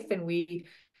through life and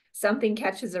something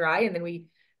catches our eye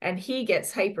and he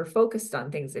gets hyper focused on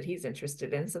things that he's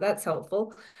interested in. So that's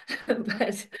helpful.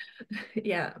 But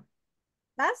yeah.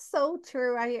 That's so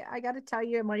true. I got to tell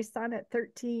you, my son at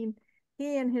 13,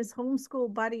 he and his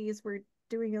homeschool buddies were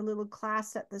doing a little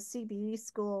class at the CBE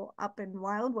school up in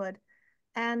Wildwood.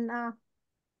 And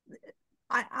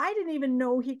I didn't even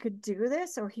know he could do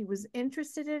this or he was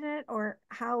interested in it or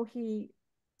how he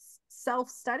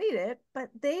self-studied it, but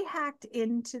they hacked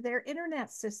into their internet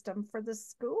system for the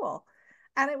school.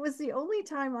 And it was the only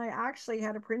time I actually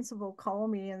had a principal call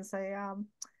me and say,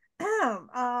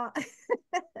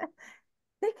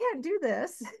 they can't do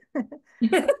this.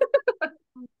 Maybe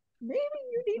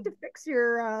you need to fix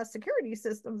your security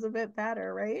systems a bit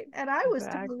better, right? And I was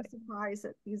totally surprised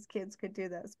that these kids could do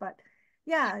this. But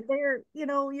yeah,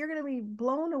 you're going to be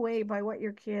blown away by what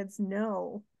your kids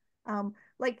know.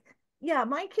 Yeah,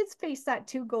 my kids faced that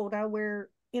too, Golda, where,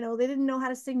 they didn't know how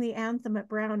to sing the anthem at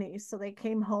Brownies. So they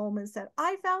came home and said,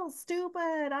 I felt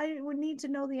stupid. I would need to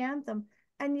know the anthem.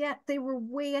 And yet they were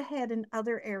way ahead in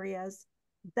other areas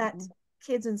that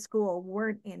kids in school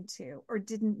weren't into or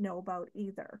didn't know about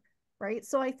either, right?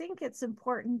 So I think it's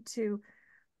important to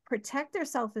protect their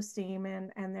self-esteem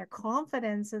and their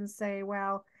confidence and say,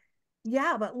 well,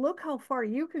 Yeah, but look how far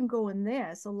you can go in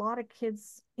this. A lot of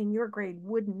kids in your grade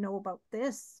wouldn't know about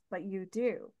this, but you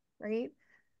do, right?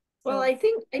 Well, So, I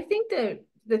think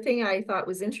the thing I thought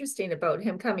was interesting about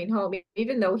him coming home,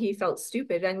 even though he felt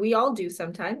stupid, and we all do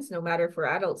sometimes, no matter if we're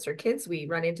adults or kids, we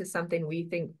run into something we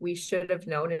think we should have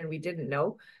known and we didn't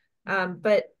know.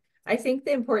 But I think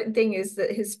the important thing is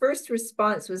that his first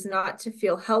response was not to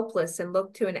feel helpless and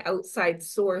look to an outside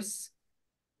source,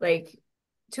 like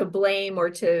to blame or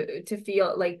to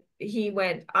feel like he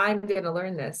went, I'm going to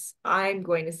learn this. I'm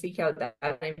going to seek out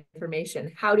that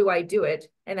information. How do I do it?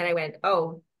 And then I went,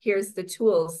 oh, here's the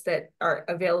tools that are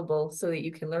available so that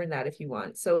you can learn that if you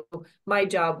want. So my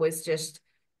job was just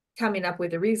coming up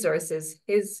with the resources.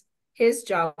 His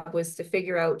job was to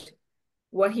figure out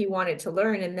what he wanted to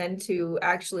learn and then to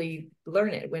actually learn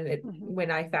it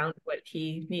when I found what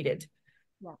he needed.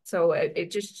 yeah. So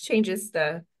it just changes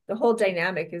the whole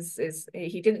dynamic is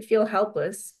he didn't feel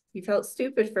helpless. He felt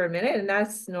stupid for a minute, and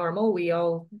that's normal. We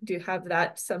all do have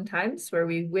that sometimes where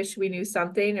we wish we knew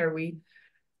something, or we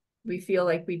feel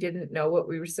like we didn't know what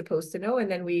we were supposed to know, and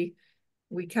then we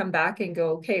come back and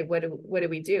go, okay, what do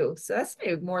we do? So that's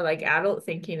more like adult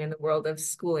thinking in the world of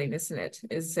schooling, isn't it?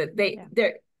 Is that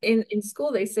they're in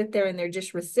school, they sit there and they're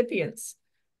just recipients.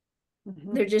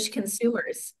 They're just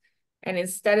consumers. And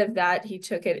instead of that, he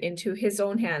took it into his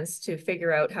own hands to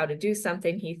figure out how to do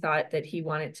something he thought that he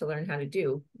wanted to learn how to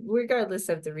do, regardless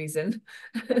of the reason.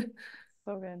 So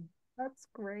good. That's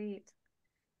great.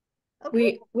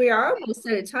 Okay. We are almost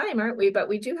out of time, aren't we? But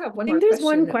we do have I one think more there's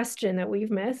question. one question that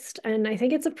we've missed, and I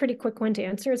think it's a pretty quick one to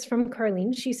answer. It's from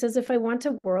Carlene. She says, if I want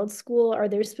to world school, are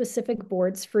there specific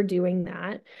boards for doing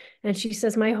that? And she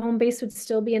says, my home base would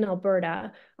still be in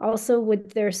Alberta. Also, would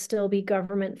there still be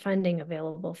government funding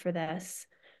available for this?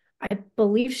 I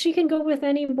believe she can go with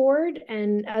any board,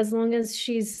 and as long as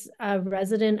she's a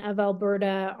resident of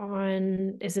Alberta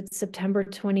on, is it September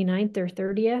 29th or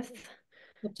 30th?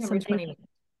 September Something. 29th.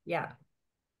 Yeah.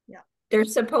 Yeah. They're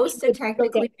supposed to She'll get-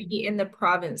 technically be in the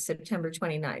province September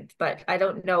 29th, but I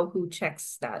don't know who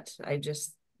checks that. I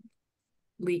just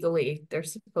legally, they're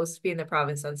supposed to be in the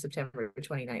province on September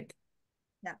 29th.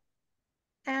 Yeah.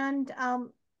 And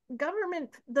government,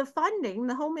 the funding,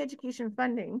 the home education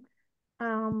funding,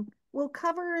 will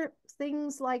cover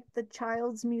things like the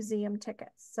child's museum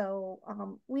tickets.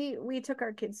 So we took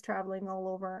our kids traveling all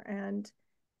over, and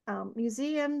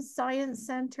museums, science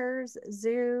centers,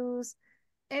 zoos,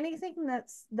 anything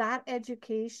that's that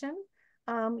education,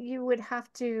 you would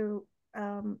have to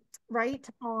write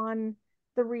on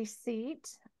the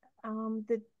receipt,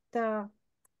 the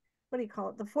what do you call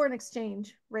it, the foreign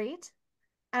exchange rate,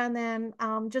 and then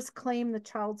just claim the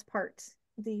child's part.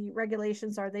 The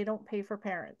regulations are they don't pay for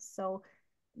parents. So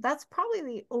that's probably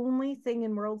the only thing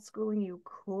in world schooling you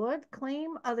could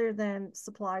claim other than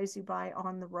supplies you buy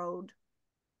on the road.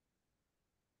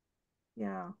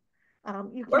 Yeah.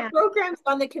 You Or can't. programs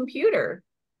on the computer.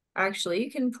 Actually, you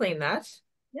can claim that.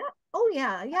 Yeah. Oh,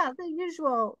 yeah. Yeah. The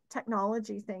usual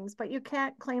technology things, but you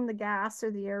can't claim the gas or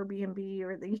the Airbnb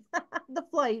or the the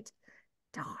flight.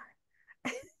 Darn.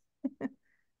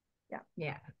 Yeah.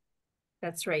 Yeah,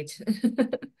 that's right.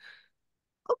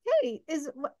 Okay,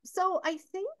 so I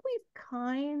think we've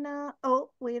kind of,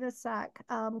 oh, wait a sec.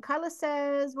 Kyla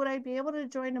says, would I be able to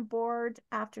join a board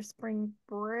after spring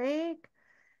break?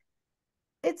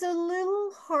 It's a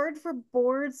little hard for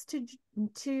boards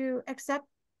to accept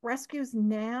rescues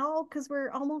now because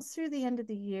we're almost through the end of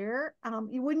the year.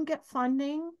 You wouldn't get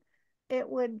funding. It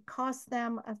would cost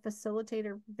them a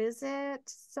facilitator visit.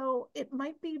 So it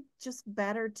might be just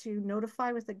better to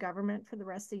notify with the government for the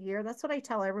rest of the year. That's what I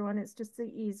tell everyone. It's just the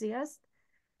easiest.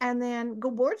 And then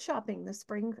go board shopping this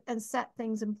spring and set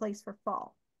things in place for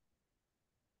fall.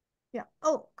 Yeah.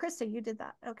 Oh, Krista, you did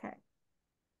that. Okay.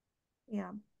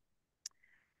 Yeah.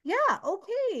 Yeah.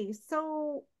 Okay.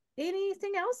 So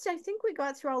anything else? I think we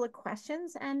got through all the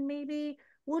questions, and maybe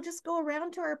we'll just go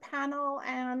around to our panel.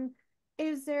 And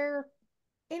is there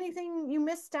anything you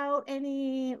missed out?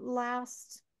 Any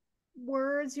last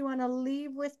words you want to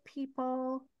leave with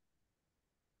people?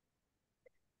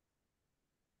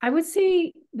 I would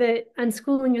say that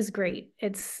unschooling is great.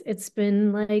 It's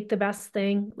been like the best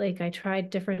thing. Like I tried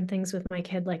different things with my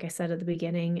kid, like I said at the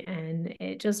beginning, and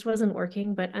it just wasn't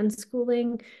working. But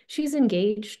unschooling, she's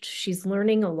engaged, she's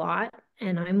learning a lot,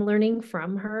 and I'm learning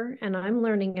from her, and I'm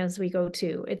learning as we go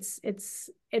too.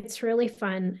 It's really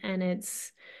fun, and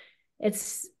it's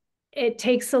it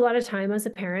takes a lot of time as a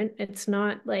parent. It's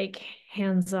not like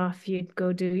hands off, you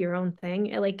go do your own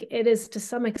thing. Like it is to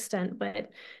some extent, but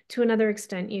to another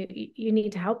extent, you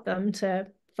need to help them to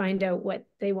find out what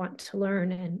they want to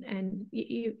learn, and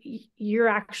you're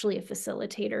actually a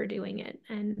facilitator doing it.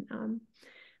 And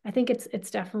I think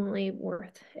it's definitely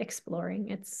worth exploring.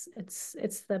 It's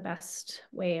the best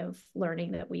way of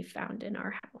learning that we've found in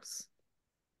our house.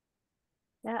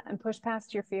 Yeah, and push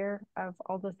past your fear of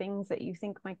all the things that you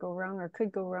think might go wrong or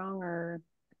could go wrong or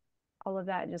all of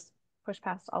that. Just push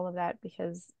past all of that,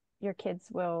 because your kids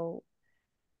will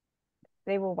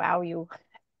wow you.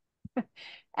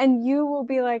 And you will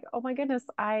be like, oh my goodness,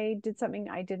 I did something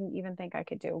I didn't even think I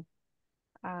could do.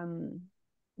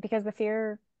 Because the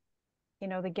fear,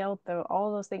 the guilt,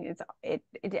 all those things,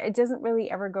 it doesn't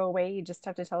really ever go away. You just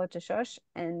have to tell it to shush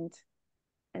and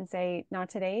say, not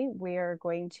today. We are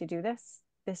going to do this.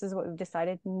 This is what we've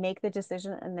decided. Make the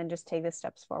decision and then just take the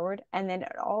steps forward. And then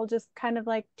it all just kind of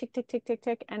like tick, tick, tick, tick,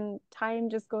 tick. And time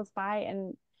just goes by.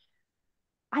 And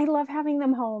I love having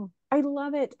them home. I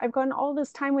love it. I've gotten all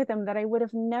this time with them that I would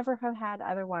have never have had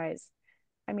otherwise.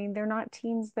 I mean, they're not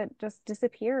teens that just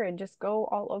disappear and just go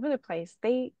all over the place.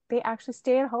 They actually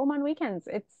stay at home on weekends.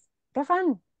 They're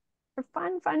fun. They're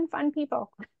fun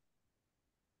people.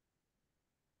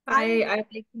 I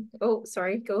think, oh,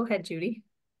 sorry, go ahead, Judy.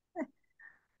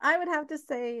 I would have to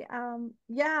say,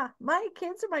 yeah, my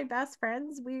kids are my best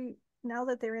friends. Now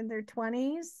that they're in their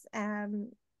 20s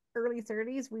and early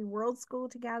 30s, we world school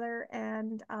together,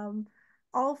 and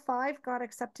all 5 got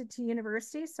accepted to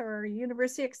university. So our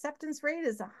university acceptance rate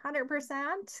is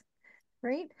 100%,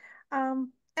 right? And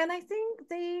I think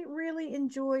they really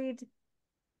enjoyed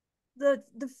the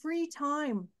free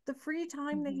time,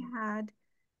 they had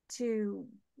to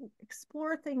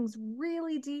explore things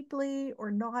really deeply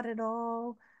or not at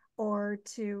all, or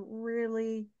to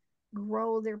really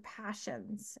grow their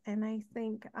passions. And I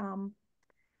think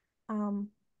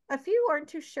a few aren't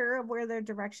too sure of where their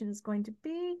direction is going to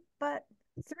be, but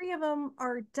 3 of them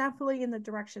are definitely in the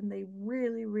direction they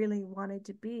really, really wanted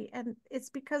to be. And it's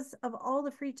because of all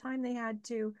the free time they had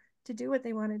to do what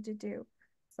they wanted to do.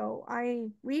 So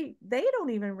they don't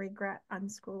even regret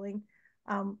unschooling.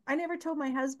 I never told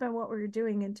my husband what we were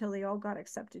doing until they all got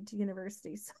accepted to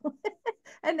university. So,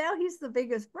 and now he's the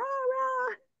biggest rah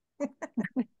rah.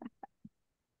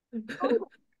 Oh,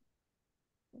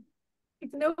 you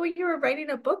know you were writing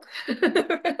a book.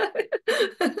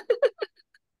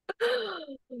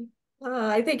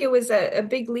 I think it was a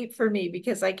big leap for me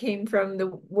because I came from the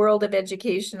world of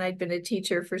education. I'd been a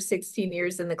teacher for 16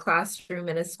 years in the classroom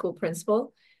and a school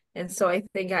principal. And so I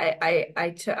think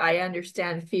I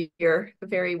understand fear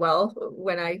very well.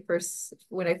 When I first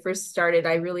started,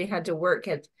 I really had to work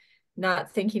at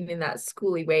not thinking in that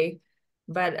schooly way.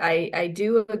 But I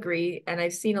do agree, and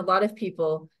I've seen a lot of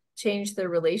people change their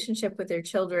relationship with their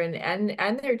children,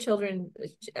 and their children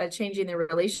changing their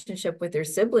relationship with their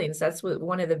siblings. That's what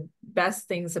one of the best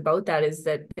things about that is,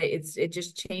 that it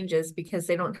just changes because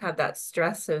they don't have that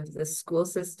stress of the school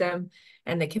system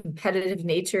and the competitive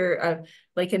nature of,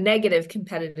 like, a negative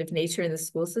competitive nature in the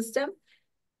school system.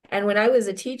 And when I was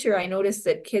a teacher, I noticed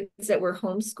that kids that were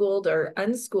homeschooled or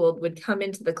unschooled would come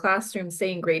into the classroom,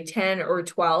 say in grade 10 or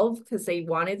 12, because they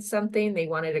wanted something, they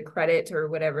wanted a credit or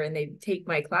whatever, and they'd take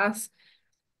my class.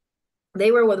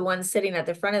 They were the ones sitting at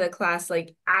the front of the class,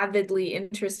 like avidly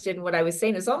interested in what I was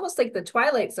saying. It's almost like the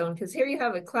Twilight Zone, because here you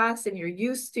have a class and you're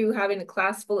used to having a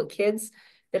class full of kids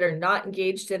that are not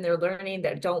engaged in their learning,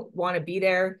 that don't want to be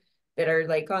there, that are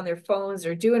like on their phones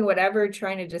or doing whatever,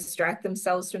 trying to distract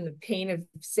themselves from the pain of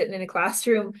sitting in a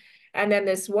classroom. And then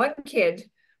this one kid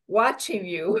watching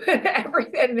you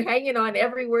and hanging on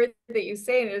every word that you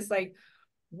say. And it's like,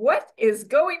 what is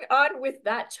going on with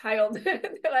that child?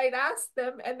 And I'd ask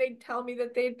them and they'd tell me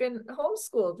that they'd been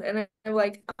homeschooled. And I'm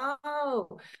like,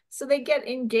 oh, so they get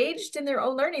engaged in their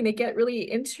own learning. They get really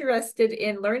interested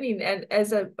in learning, and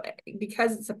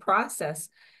because it's a process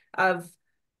of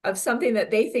something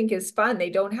that they think is fun. They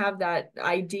don't have that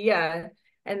idea.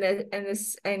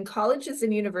 And colleges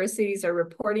and universities are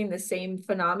reporting the same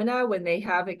phenomena when they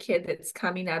have a kid that's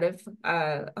coming out of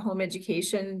home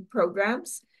education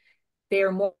programs. They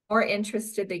are more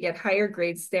interested, they get higher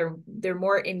grades, they're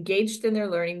more engaged in their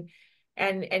learning.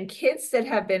 And kids that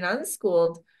have been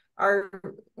unschooled are,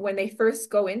 when they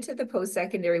first go into the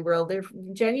post-secondary world, they're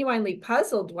genuinely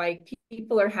puzzled why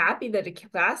people are happy that a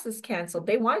class is canceled.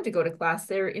 They wanted to go to class,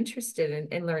 they're interested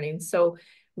in learning. So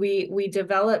we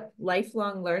develop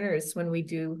lifelong learners when we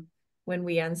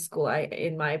unschool,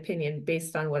 in my opinion,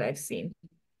 based on what I've seen.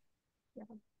 Yeah.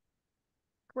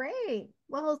 Great.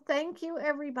 Well, thank you,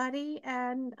 everybody.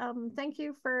 And thank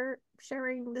you for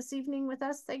sharing this evening with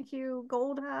us. Thank you,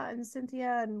 Golda and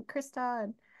Cynthia and Krista,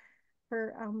 and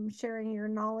for sharing your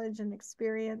knowledge and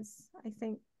experience. I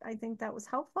think that was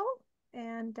helpful.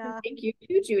 And thank you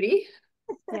too, Judy.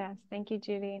 Yes, thank you,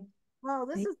 Judy. well,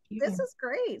 this is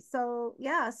great. So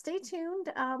yeah, stay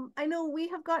tuned. I know we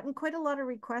have gotten quite a lot of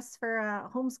requests for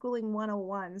homeschooling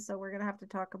 101, so we're gonna have to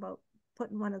talk about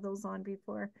putting one of those on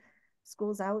before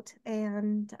school's out,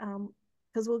 and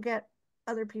because we'll get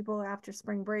other people after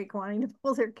spring break wanting to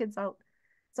pull their kids out.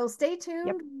 So stay tuned.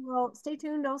 Yep. Well, stay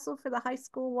tuned also for the high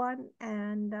school one,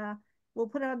 and we'll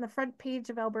put it on the front page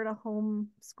of Alberta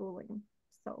Homeschooling.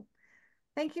 So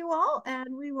thank you all,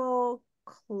 and we will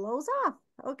close off.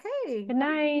 Okay. Good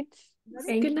night.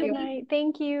 Thank Good you. night.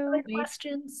 Thank you.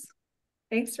 Questions?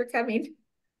 Thanks for coming.